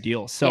 5-figure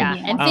deals. So,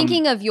 and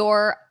thinking of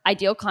your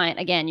ideal client,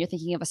 again, you're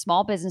thinking of a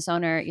small business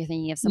owner, you're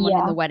thinking of someone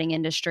in the wedding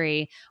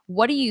industry.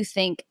 What do you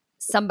think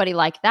somebody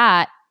like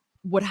that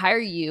would hire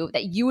you,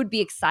 that you would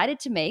be excited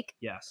to make?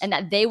 Yes. And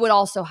that they would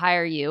also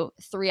hire you,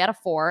 3 out of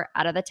 4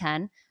 out of the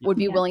 10 would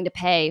be willing to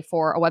pay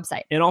for a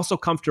website. And also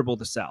comfortable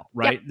to sell,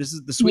 right? Yep. This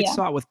is the sweet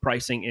spot with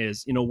pricing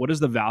is, what is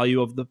the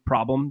value of the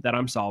problem that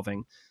I'm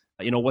solving?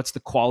 What's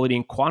the quality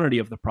and quantity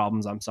of the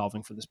problems I'm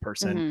solving for this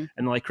person? Mm-hmm.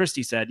 And like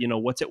Christy said,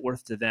 what's it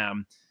worth to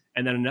them?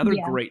 And then another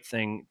great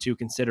thing to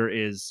consider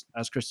is,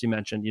 as Christy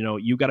mentioned,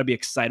 you got to be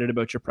excited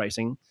about your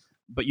pricing,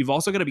 but you've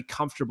also got to be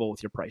comfortable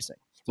with your pricing,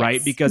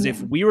 right? Because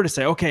if we were to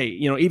say, okay,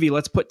 Evie,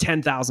 let's put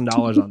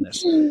 $10,000 on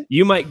this,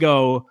 you might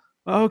go,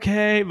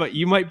 okay, but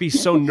you might be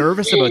so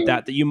nervous about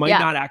that you might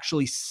not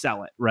actually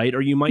sell it, right?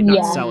 Or you might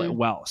not sell it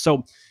well.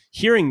 So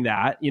hearing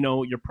that,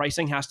 your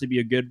pricing has to be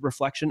a good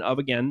reflection of,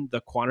 again,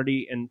 the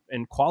quantity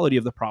and quality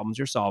of the problems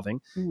you're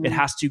solving. Mm-hmm. It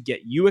has to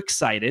get you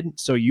excited.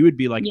 So you would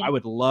be like, I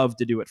would love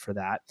to do it for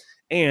that.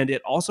 And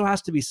it also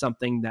has to be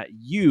something that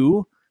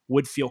you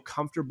would feel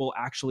comfortable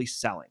actually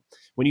selling.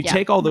 When you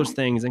take all those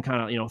things and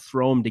kind of,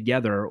 throw them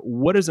together,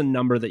 what is a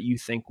number that you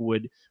think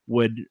would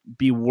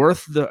be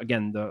worth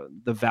the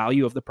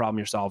value of the problem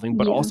you're solving,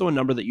 but also a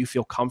number that you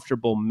feel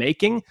comfortable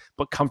making,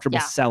 but comfortable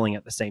selling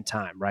at the same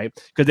time, right?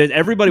 Because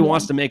everybody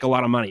wants to make a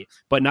lot of money,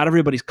 but not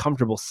everybody's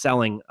comfortable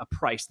selling a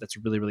price that's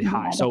really, really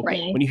high. So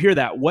when you hear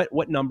that,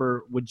 what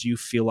number would you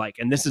feel like?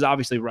 And this is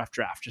obviously a rough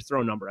draft. Just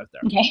throw a number out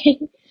there. Okay.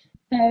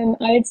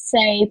 I would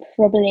say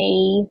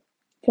probably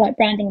for like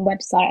branding and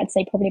website, I'd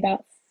say probably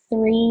about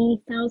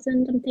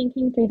 3,000. I'm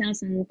thinking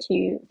 3,000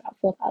 to about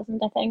 4,000,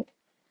 I think.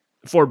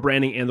 For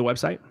branding and the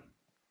website?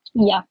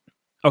 Yeah.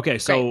 Okay,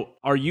 so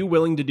are you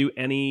willing to do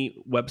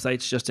any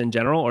websites just in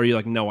general, or are you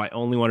like, no, I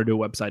only want to do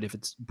a website if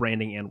it's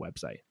branding and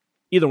website?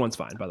 Either one's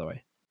fine, by the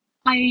way.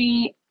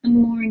 I am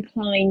more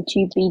inclined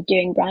to be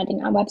doing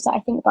branding and website, I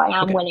think, but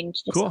I am willing to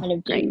just kind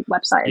of do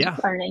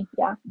website only.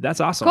 Yeah. That's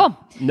awesome. Cool.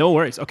 No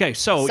worries. Okay.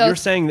 So you're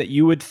saying that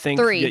you would think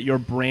that your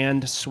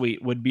brand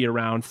suite would be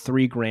around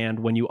 $3,000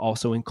 when you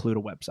also include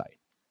a website.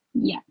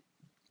 Yeah.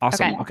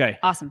 Awesome. Okay.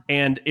 Awesome.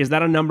 And is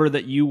that a number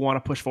that you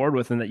want to push forward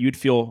with and that you'd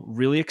feel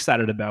really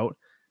excited about?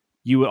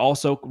 You would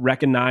also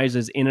recognize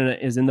is in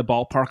the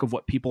ballpark of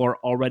what people are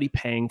already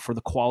paying for the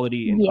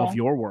quality of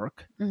your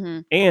work. Mm-hmm.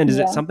 And is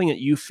it something that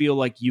you feel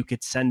like you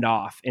could send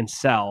off and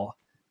sell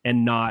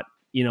and not,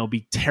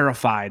 be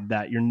terrified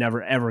that you're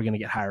never, ever going to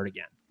get hired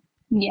again?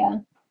 Yeah.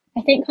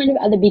 I think kind of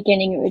at the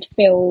beginning, it would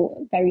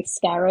feel very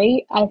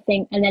scary, I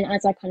think. And then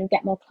as I kind of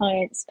get more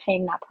clients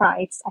paying that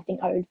price, I think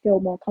I would feel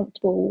more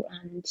comfortable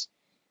and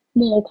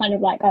more kind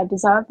of like I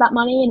deserve that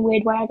money in a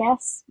weird way, I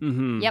guess.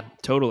 Mm-hmm.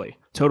 Yep. Totally.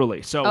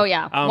 So,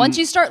 once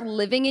you start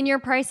living in your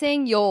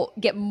pricing, you'll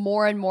get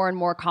more and more and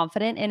more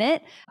confident in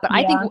it. But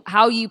I think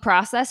how you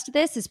processed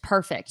this is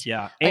perfect.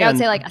 Yeah. Like I would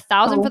say like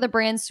 1,000 for the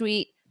brand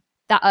suite,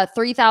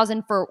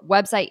 3,000 for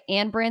website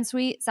and brand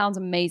suite sounds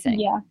amazing.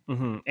 Yeah.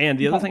 Mm-hmm. And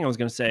the other thing I was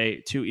going to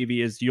say too,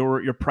 Evie, is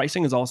your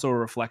pricing is also a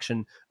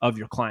reflection of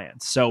your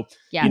clients. So,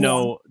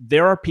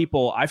 there are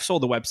people, I've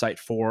sold a website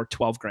for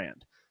 $12,000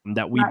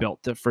 that we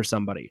built for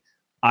somebody.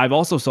 I've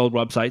also sold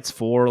websites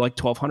for like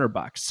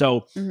 $1,200.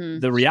 So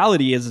the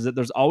reality is that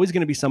there's always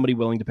going to be somebody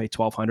willing to pay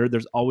 $1,200.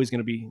 There's always going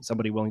to be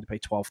somebody willing to pay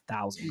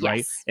 $12,000,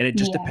 right? And it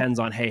just depends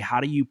on, hey,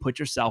 how do you put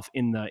yourself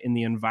in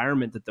the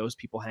environment that those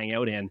people hang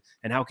out in,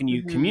 and how can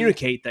you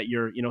communicate that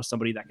you're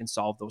somebody that can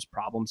solve those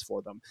problems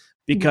for them?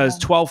 Because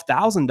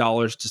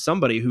 $12,000 to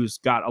somebody who's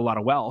got a lot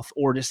of wealth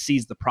or just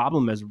sees the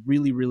problem as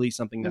really, really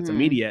something that's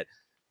immediate,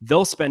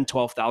 they'll spend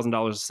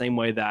 $12,000 the same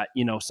way that,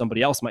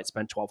 somebody else might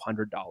spend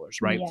 $1,200,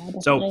 right? Yeah,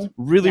 so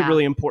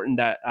really important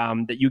that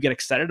that you get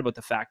excited about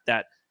the fact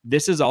that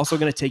this is also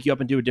going to take you up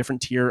into a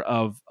different tier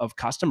of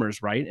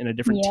customers, right? And a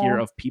different tier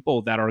of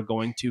people that are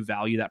going to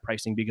value that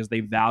pricing because they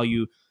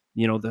value,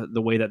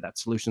 the way that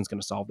solution is going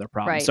to solve their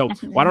problem. Right. So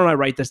why don't I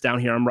write this down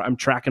here? I'm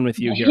tracking with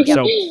you here.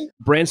 So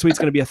brand suite's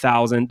going to be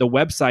 1,000. The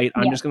website,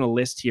 I'm just going to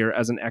list here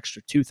as an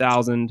extra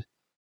 2,000.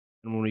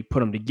 And when we put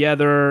them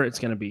together, it's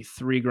going to be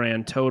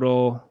 $3,000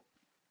 total.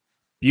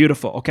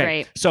 Beautiful. Okay.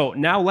 Great. So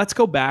now let's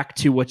go back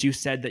to what you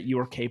said that you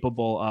are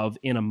capable of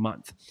in a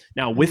month.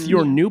 Now, with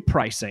your new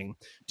pricing,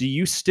 do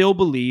you still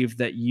believe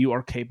that you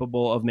are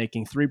capable of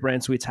making 3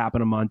 brand suites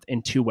happen a month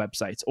and 2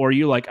 websites? Or are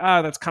you like,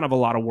 that's kind of a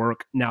lot of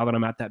work. Now that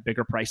I'm at that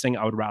bigger pricing,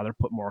 I would rather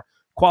put more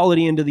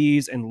quality into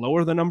these and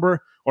lower the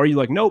number? Or are you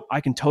like, nope, I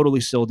can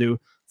totally still do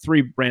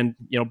 3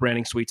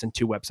 branding suites and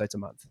 2 websites a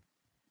month?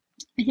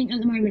 I think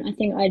at the moment, I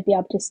think I'd be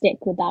able to stick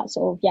with that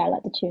sort of,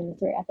 like the 2 and the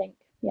 3, I think.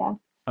 Yeah.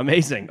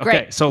 Amazing. Okay,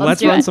 Great. so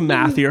let's run some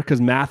math here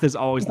because math is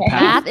always the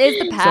path. Math is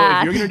the So if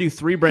path. you're going to do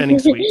 3 branding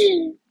suites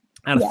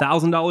at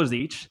 $1,000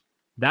 each,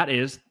 that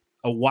is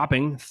a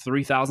whopping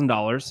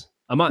 $3,000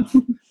 a month,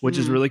 which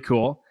is really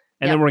cool.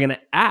 And then we're going to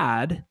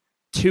add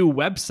 2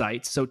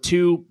 websites, so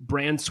 2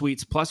 brand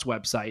suites plus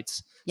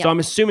websites. So I'm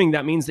assuming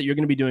that means that you're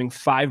going to be doing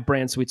 5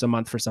 brand suites a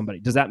month for somebody.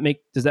 Does this mean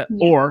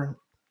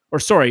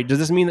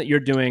that you're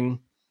doing?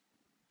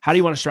 How do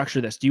you want to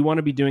structure this? Do you want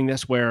to be doing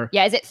this where...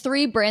 Yeah, is it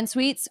 3 brand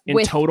suites in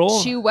with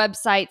total? 2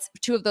 websites,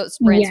 2 of those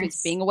brand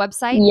suites being a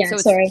website? Yeah,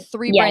 so it's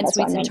 3 brand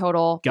suites in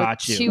total.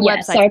 Got you. 2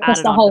 websites so across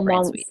added the on whole to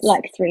brand month, suites.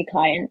 like 3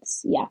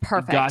 clients. Yeah.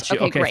 Perfect. Got you.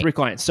 Okay, great. 3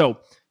 clients. So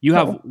you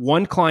have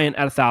 1 client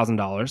at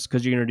 $1,000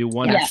 because you're going to do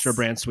 1 Yes. extra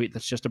brand suite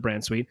that's just a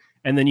brand suite.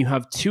 And then you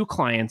have 2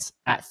 clients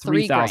at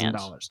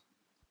 $3,000,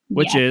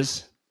 which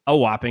is a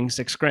whopping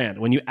 $6,000.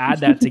 When you add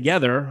that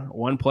together,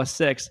 1 plus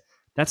 6,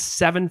 that's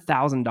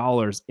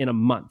 $7,000 in a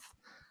month.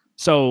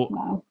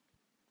 So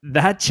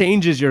that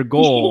changes your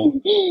goal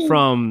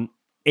from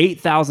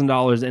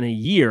 $8,000 in a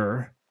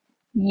year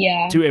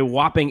to a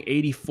whopping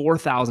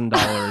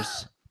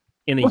 $84,000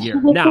 in a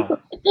year. Now,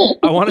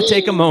 I want to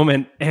take a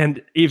moment,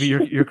 and Evie,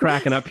 you're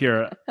cracking up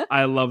here.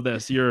 I love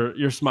this.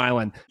 You're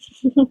smiling.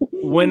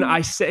 When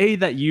I say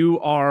that you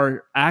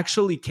are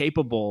actually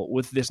capable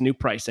with this new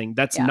pricing,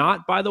 that's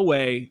not, by the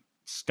way,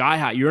 sky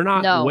high. You're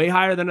not way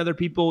higher than other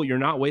people. You're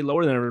not way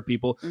lower than other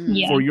people.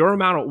 For your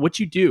amount of what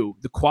you do,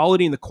 the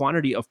quality and the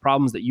quantity of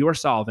problems that you are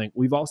solving,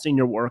 we've all seen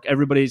your work.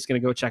 Everybody's going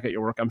to go check out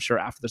your work, I'm sure,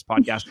 after this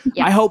podcast.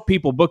 I hope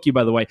people book you,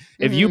 by the way.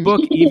 If you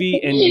book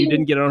Evie and you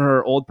didn't get on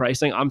her old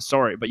pricing, I'm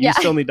sorry, but you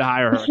still need to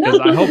hire her because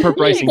I hope her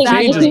pricing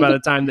changes by the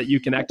time that you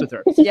connect with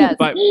her. Yes.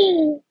 But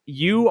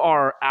you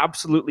are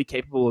absolutely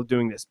capable of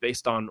doing this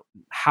based on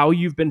how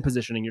you've been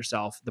positioning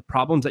yourself, the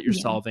problems that you're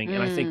solving.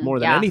 And I think more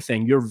than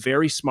anything, you're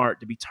very smart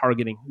to be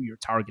targeting who you're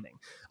targeting.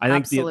 I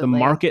think the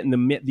market and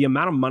the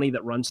amount of money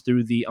that runs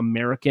through the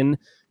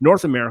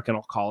North American,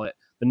 I'll call it,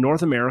 the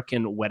North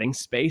American wedding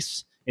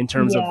space in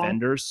terms of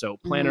vendors. So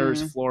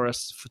planners,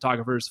 florists,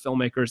 photographers,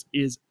 filmmakers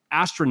is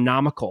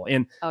astronomical.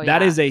 And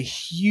that is a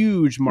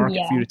huge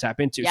market for you to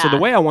tap into. So the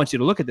way I want you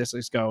to look at this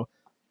is go,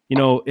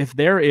 if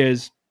there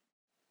is,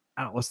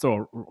 let's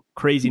throw a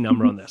crazy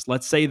number on this.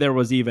 Let's say there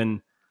was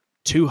even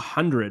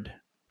 200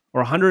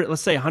 or 100,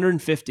 let's say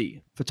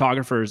 150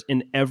 photographers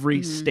in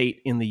every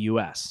state in the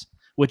US,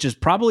 which is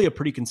probably a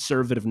pretty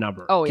conservative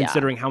number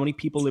considering how many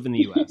people live in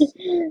the US.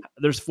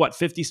 There's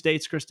 50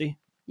 states, Christy?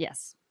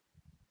 Yes.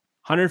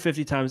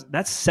 150 times,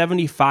 that's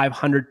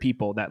 7,500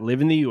 people that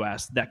live in the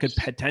US that could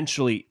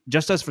potentially,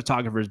 just as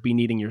photographers, be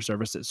needing your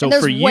services. So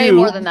for you, way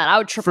more than that. I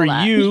would triple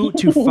that. For you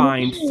to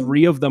find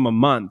 3 of them a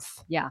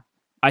month,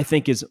 I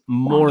think is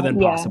more than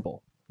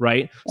possible,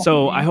 right? Definitely.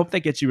 So I hope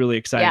that gets you really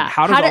excited. Yeah.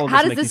 How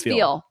does this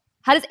feel?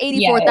 How does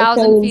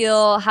 84,000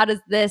 feel? How does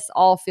this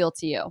all feel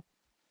to you?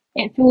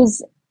 It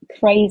feels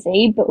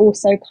crazy, but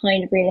also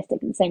kind of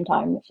realistic at the same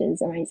time, which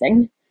is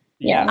amazing.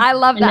 Yeah, I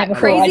love that.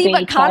 Crazy,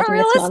 but kind of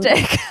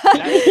realistic.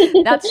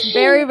 That's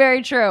very,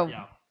 very true.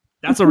 Yeah.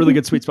 That's a really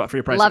good sweet spot for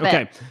your pricing. Love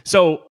okay. It.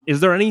 So is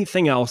there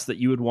anything else that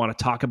you would want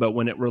to talk about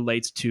when it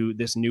relates to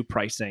this new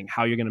pricing,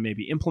 how you're going to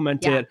maybe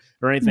implement it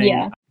or anything?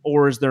 Yeah.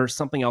 Or is there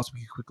something else we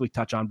could quickly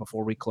touch on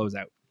before we close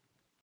out?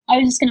 I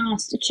was just going to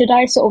ask, should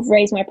I sort of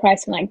raise my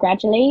pricing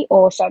gradually,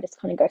 or should I just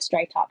kind of go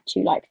straight up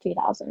to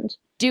 2,000?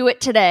 Do it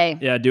today.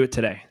 Yeah, do it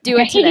today. Do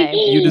it today.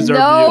 You deserve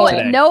to do it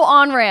today. No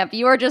on-ramp.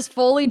 You are just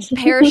fully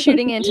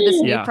parachuting into this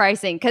new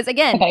pricing. Because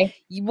again,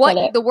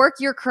 the work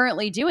you're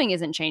currently doing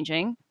isn't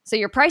changing. So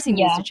your pricing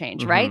needs to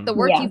change, right? The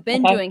work you've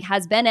been doing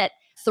has been at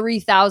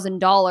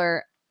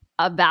 $3,000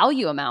 a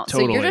value amount.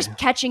 Totally. So you're just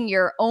catching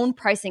your own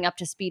pricing up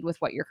to speed with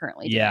what you're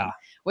currently doing,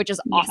 which is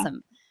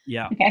awesome.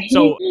 Yeah. Okay.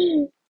 So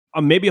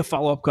maybe a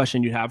follow-up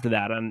question you'd have to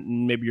that,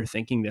 and maybe you're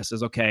thinking this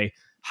is, okay,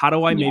 how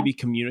do I maybe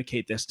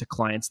communicate this to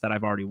clients that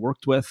I've already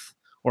worked with?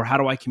 Or how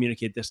do I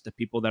communicate this to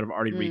people that have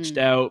already reached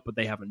out, but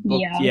they haven't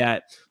booked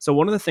yet? So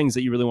one of the things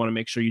that you really want to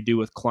make sure you do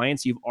with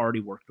clients you've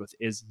already worked with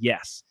is,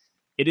 yes,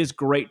 it is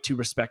great to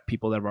respect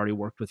people that have already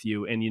worked with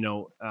you and,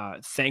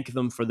 thank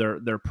them for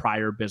their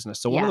prior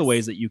business. So one of the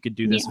ways that you could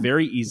do this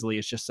very easily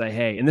is just say,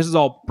 hey, and this is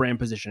all brand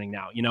positioning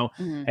now,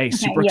 hey,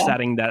 super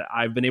exciting that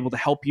I've been able to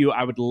help you.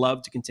 I would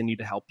love to continue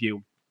to help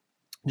you.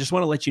 Just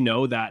want to let you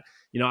know that,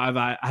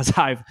 as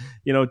I've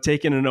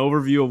taken an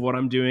overview of what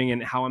I'm doing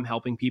and how I'm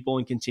helping people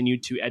and continue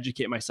to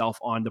educate myself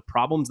on the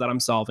problems that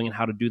I'm solving and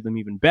how to do them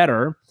even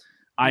better,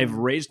 I've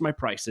raised my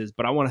prices,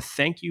 but I want to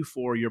thank you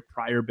for your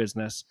prior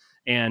business.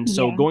 And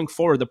so going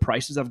forward, the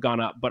prices have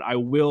gone up, but I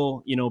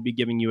will, be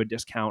giving you a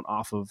discount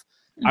off of,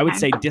 I would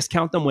say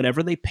discount them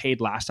whenever they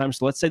paid last time.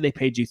 So let's say they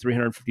paid you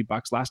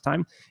 $350 last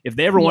time. If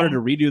they ever wanted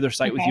to redo their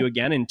site with you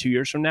again in 2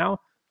 years from now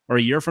or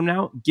a year from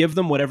now, give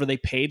them whatever they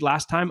paid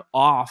last time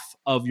off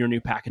of your new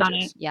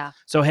packages. Yeah.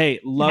 So, hey,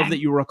 love that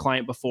you were a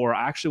client before.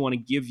 I actually want to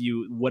give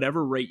you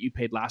whatever rate you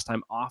paid last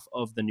time off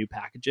of the new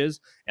packages.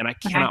 And I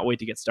cannot wait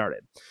to get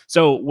started.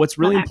 So what's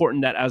really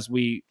important that as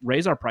we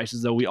raise our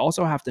prices, though, we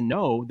also have to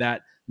know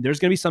that there's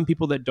going to be some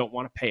people that don't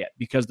want to pay it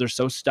because they're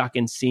so stuck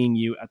in seeing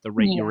you at the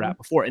rate you were at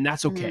before. And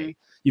that's okay.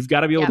 You've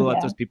got to be able to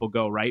let those people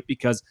go, right?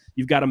 Because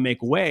you've got to make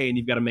way and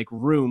you've got to make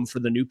room for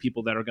the new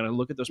people that are going to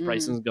look at those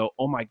prices and go,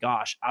 oh my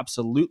gosh,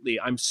 absolutely.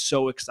 I'm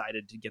so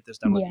excited to get this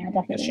done with you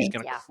because she's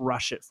going to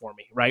crush it for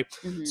me, right?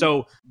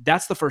 So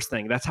that's the first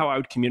thing. That's how I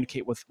would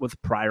communicate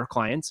with prior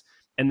clients.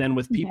 And then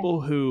with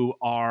people who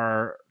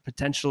are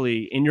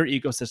potentially in your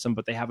ecosystem,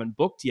 but they haven't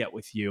booked yet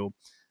with you,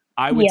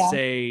 I would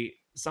say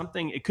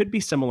something, it could be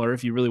similar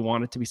if you really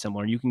want it to be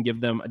similar. You can give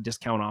them a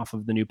discount off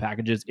of the new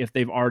packages if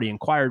they've already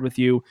inquired with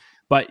you,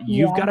 but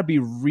you've got to be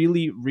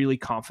really, really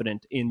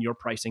confident in your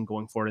pricing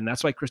going forward. And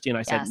that's why Christy and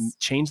I said,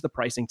 change the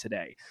pricing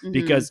today,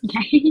 because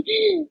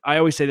I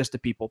always say this to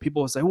people.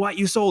 People will say, what,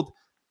 you sold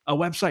a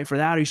website for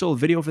that? Or you sold a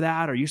video for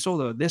that? Or you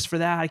sold this for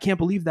that? I can't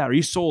believe that. Or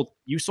you sold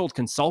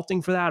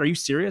consulting for that? Are you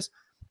serious?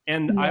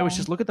 And I always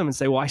just look at them and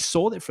say, well, I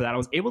sold it for that. I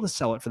was able to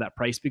sell it for that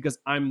price because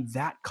I'm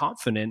that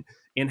confident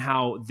in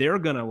how they're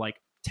going to like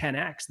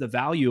 10x the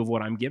value of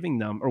what I'm giving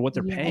them or what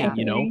they're paying,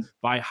 you know,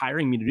 by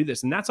hiring me to do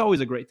this. And that's always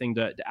a great thing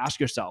to ask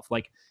yourself.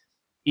 Like,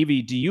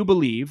 Evie, do you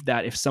believe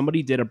that if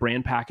somebody did a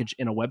brand package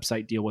in a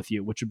website deal with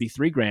you, which would be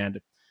 $3,000,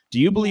 do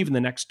you believe in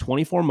the next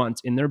 24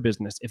 months in their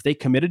business, if they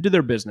committed to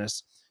their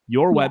business,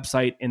 your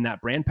website in that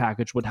brand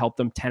package would help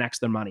them 10x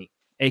their money,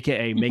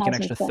 AKA make an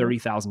extra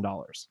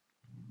 $30,000?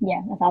 Yeah,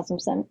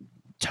 1,000%.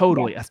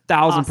 Totally,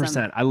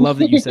 1,000%. I love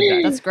that you said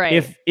that. That's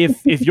great.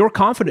 If you're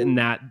confident in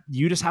that,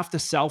 you just have to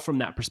sell from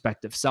that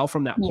perspective, sell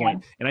from that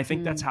point. And I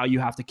think that's how you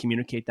have to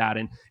communicate that.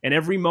 And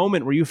every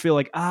moment where you feel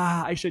like,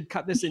 I should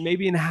cut this in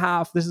maybe in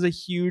half. This is a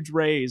huge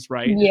raise,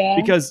 right? Yeah.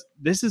 Because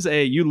this is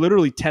you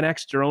literally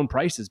 10x your own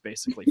prices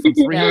basically from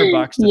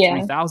 $300 to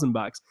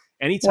 $3,000.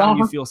 Anytime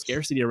you feel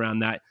scarcity around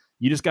that,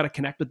 you just got to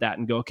connect with that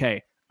and go,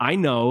 okay, I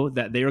know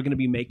that they are going to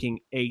be making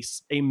a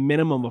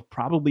minimum of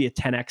probably a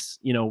 10x,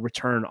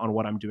 return on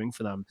what I'm doing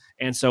for them.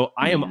 And so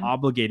I am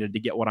obligated to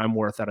get what I'm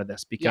worth out of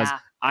this because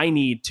I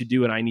need to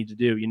do what I need to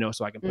do,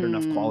 so I can put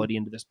enough quality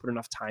into this, put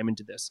enough time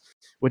into this,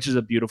 which is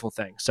a beautiful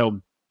thing.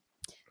 So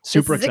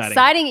super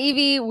exciting,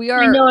 Evie. We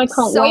are I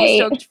can't wait.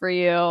 Stoked for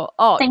you.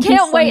 Oh, Thank can't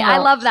you so wait. much. I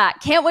love that.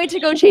 Can't wait to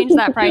go change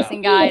that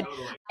pricing guide.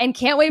 And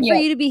can't wait for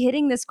you to be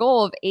hitting this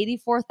goal of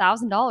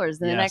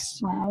 $84,000 in the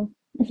next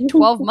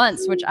 12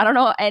 months, which I don't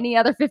know any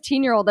other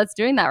 15-year-old that's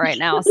doing that right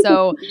now.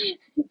 So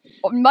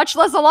much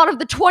less a lot of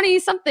the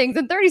 20-somethings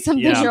and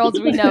 30-something-year-olds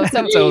we know.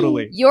 So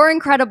totally. You're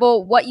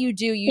incredible. What you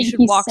do, you should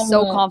walk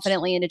so much.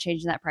 confidently into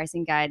changing that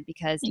pricing guide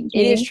because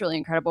it is truly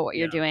incredible what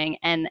you're doing.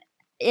 And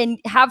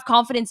have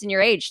confidence in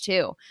your age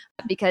too,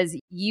 because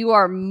you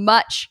are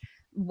much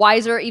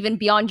wiser even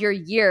beyond your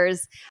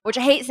years, which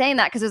I hate saying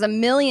that because there's a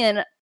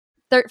million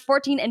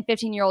 14 and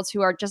 15-year-olds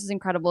who are just as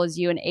incredible as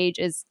you, and age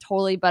is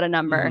totally but a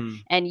number.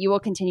 And you will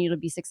continue to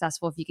be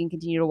successful if you can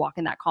continue to walk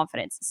in that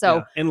confidence.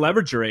 So and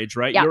leverage your age,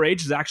 right? Your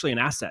age is actually an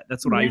asset.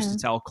 That's what I used to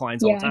tell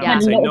clients all the time. I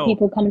say, a lot of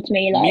people come to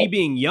me like, me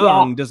being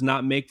young does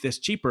not make this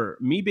cheaper.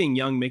 Me being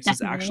young makes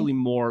this actually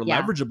more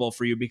leverageable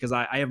for you because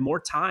I have more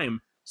time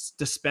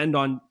to spend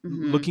on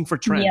looking for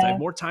trends. I have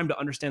more time to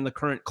understand the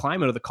current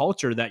climate of the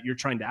culture that you're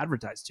trying to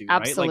advertise to,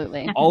 Absolutely.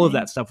 right? Like all of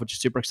that stuff, which is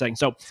super exciting.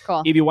 So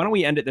cool. Evie, why don't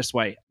we end it this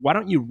way? Why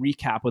don't you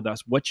recap with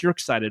us what you're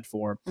excited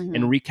for and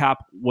recap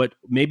what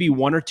maybe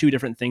one or two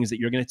different things that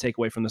you're going to take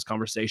away from this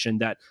conversation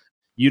that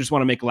you just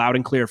want to make loud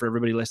and clear for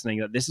everybody listening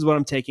that this is what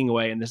I'm taking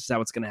away and this is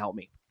how it's going to help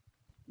me.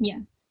 Yeah.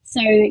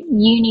 So you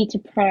need to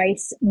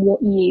price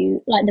what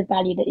you like, the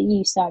value that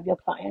you serve your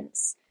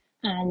clients.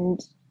 And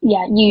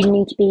you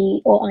need to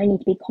be, or I need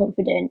to be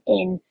confident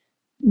in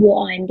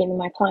what I'm giving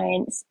my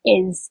clients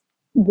is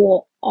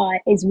worth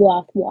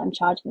what I'm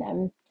charging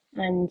them.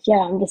 And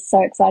I'm just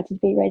so excited to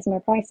be raising my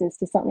prices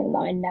to something that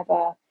I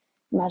never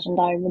imagined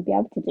I would be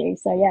able to do.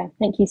 So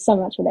thank you so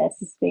much for this.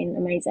 It's been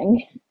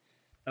amazing.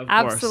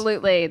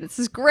 Absolutely. This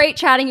is great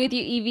chatting with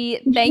you,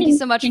 Evie. Thank you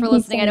so much for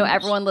listening. I know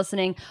everyone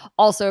listening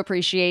also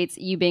appreciates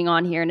you being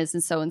on here and is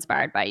so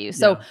inspired by you.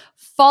 So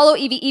follow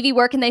Evie. Evie,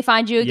 where can they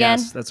find you again?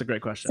 Yes, that's a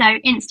great question. So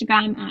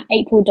Instagram at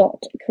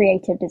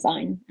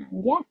april.creativedesign.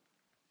 And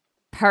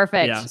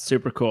Perfect. Yeah,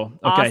 super cool.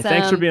 Okay, Awesome.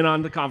 Thanks for being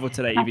on the Convo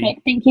today, Evie.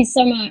 Perfect. Thank you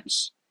so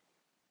much.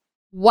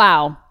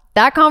 Wow.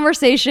 That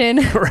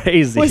conversation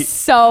crazy was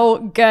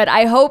so good.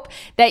 I hope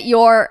that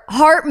your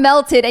heart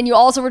melted and you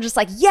also were just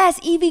like, yes,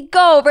 Evie,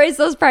 go raise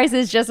those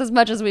prices just as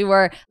much as we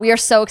were. We are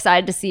so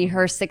excited to see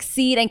her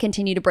succeed and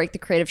continue to break the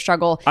creative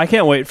struggle. I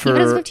can't wait for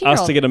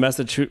us to get a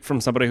message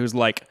from somebody who's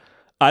like,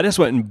 I just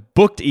went and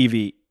booked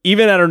Evie,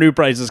 even at her new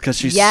prices, because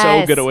she's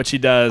so good at what she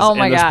does. Oh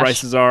my and those gosh.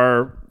 prices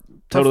are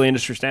totally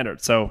industry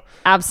standard. So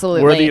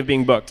absolutely worthy of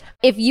being booked.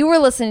 if you were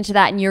listening to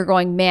that and you're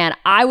going, man,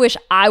 I wish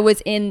I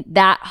was in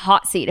that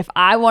hot seat. If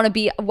I want to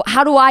be,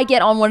 how do I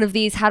get on one of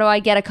these? How do I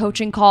get a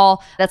coaching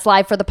call that's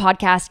live for the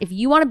podcast? If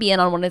you want to be in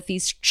on one of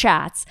these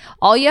chats,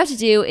 all you have to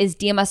do is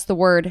DM us the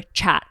word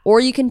chat, or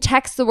you can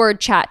text the word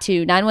chat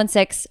to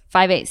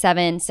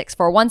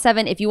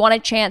 916-587-6417 if you want a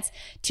chance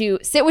to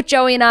sit with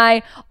Joey and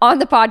I on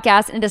the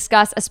podcast and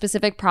discuss a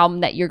specific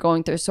problem that you're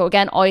going through. So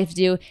again, all you have to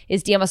do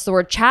is DM us the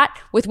word chat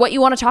with what you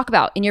want to talk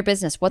about in your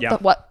business. What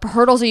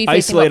hurdles are you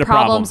facing? What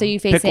problems are you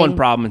facing? Pick one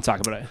problem and talk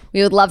about it.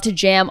 We would love to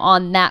jam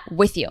on that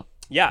with you.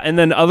 Yeah, and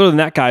then other than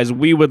that, guys,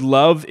 we would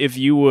love if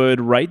you would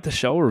write the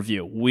show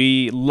review.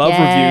 We love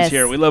reviews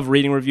here. We love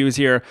reading reviews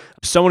here.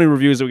 So many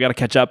reviews that we got to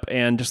catch up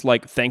and just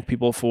like thank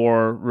people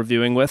for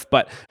reviewing with.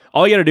 But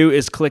all you got to do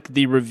is click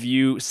the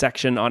review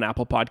section on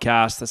Apple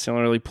Podcasts. That's the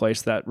only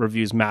place that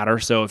reviews matter.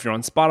 So if you're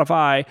on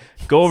Spotify,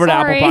 go over to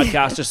Apple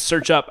Podcasts. Just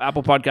search up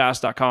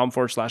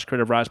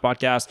applepodcast.com/Creative Rise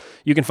Podcast.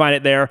 You can find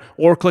it there,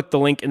 or click the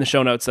link in the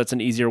show notes. That's an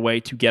easier way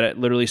to get it.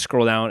 Literally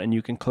scroll down and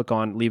you can click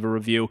on leave a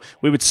review.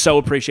 We would so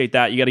appreciate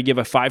that. You got to give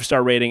a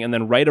 5-star rating and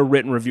then write a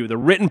written review. The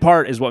written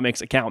part is what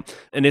makes it count,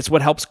 and it's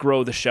what helps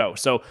grow the show.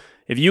 So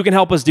if you can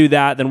help us do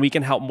that, then we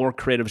can help more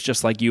creatives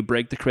just like you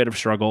break the creative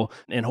struggle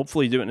and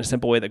hopefully do it in a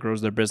simple way that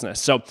grows their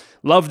business. So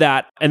love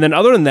that. And then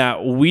other than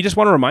that, we just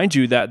want to remind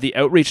you that the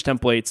outreach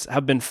templates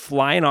have been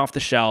flying off the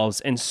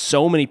shelves, and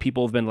so many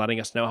people have been letting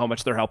us know how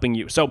much they're helping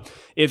you. So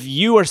if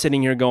you are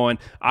sitting here going,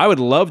 I would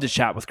love to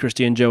chat with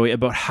Christy and Joey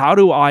about how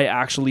do I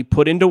actually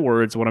put into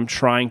words what I'm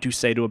trying to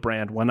say to a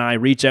brand when I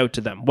reach out to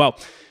them. Well,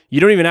 you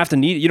don't even have to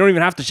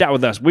chat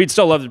with us. We'd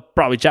still love to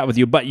probably chat with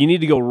you, but you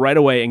need to go right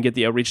away and get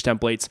the outreach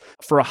templates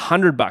for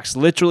 $100,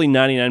 literally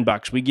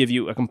 $99. We give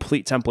you a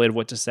complete template of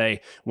what to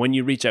say when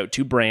you reach out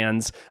to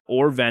brands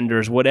or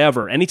vendors,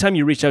 whatever. Anytime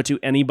you reach out to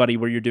anybody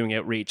where you're doing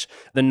outreach,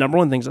 the number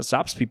one thing that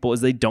stops people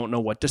is they don't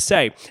know what to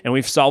say. And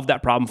we've solved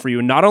that problem for you.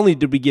 And not only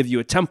did we give you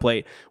a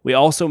template, we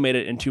also made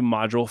it into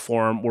module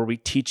form where we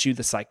teach you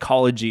the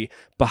psychology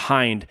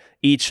behind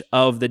each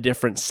of the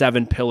different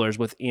 7 pillars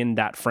within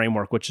that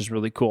framework, which is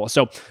really cool.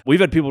 So we've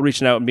had people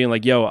reaching out and being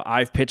like, yo,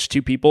 I've pitched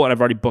 2 people and I've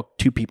already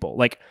booked 2 people.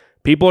 Like,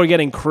 people are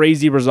getting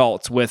crazy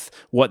results with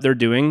what they're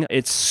doing.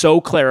 It's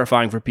so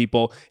clarifying for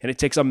people, and it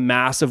takes a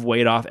massive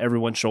weight off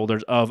everyone's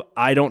shoulders of,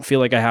 I don't feel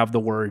like I have the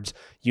words.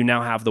 You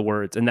now have the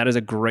words, and that is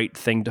a great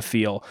thing to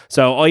feel.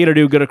 So all you got to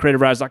do, go to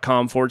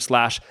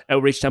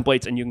creativerise.com/outreach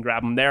templates, and you can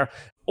grab them there.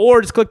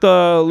 Or just click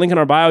the link in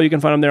our bio. You can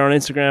find them there on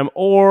Instagram,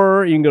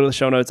 or you can go to the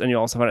show notes and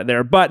you'll also find it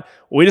there. But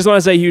we just want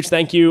to say a huge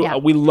thank you. Yeah.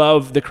 We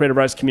love the Creative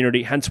Rise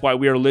community, hence why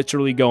we are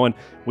literally going,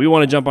 we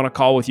want to jump on a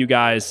call with you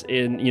guys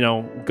and,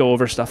 go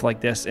over stuff like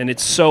this. And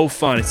it's so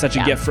fun. It's such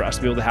a gift for us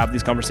to be able to have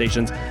these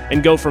conversations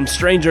and go from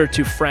stranger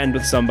to friend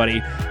with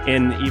somebody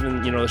in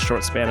even, the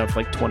short span of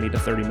like 20 to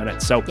 30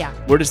 minutes. So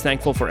we're just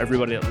thankful for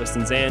everybody that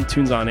listens in,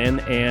 tunes on in,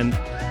 and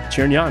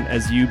cheering you on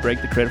as you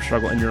break the creative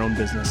struggle in your own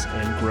business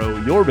and grow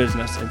your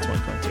business in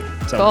 2022.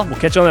 So cool. We'll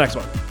catch you on the next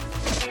one.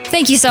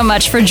 Thank you so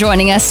much for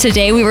joining us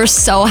today. We were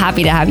so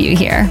happy to have you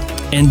here.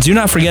 And do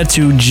not forget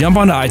to jump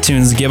onto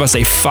iTunes, give us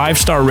a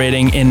 5-star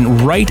rating,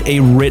 and write a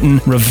written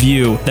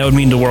review. That would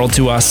mean the world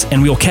to us.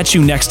 And we'll catch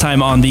you next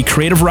time on the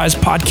Creative Rise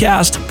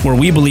podcast, where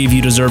we believe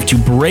you deserve to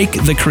break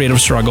the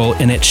creative struggle,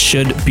 and it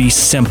should be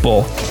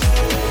simple.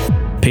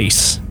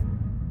 Peace.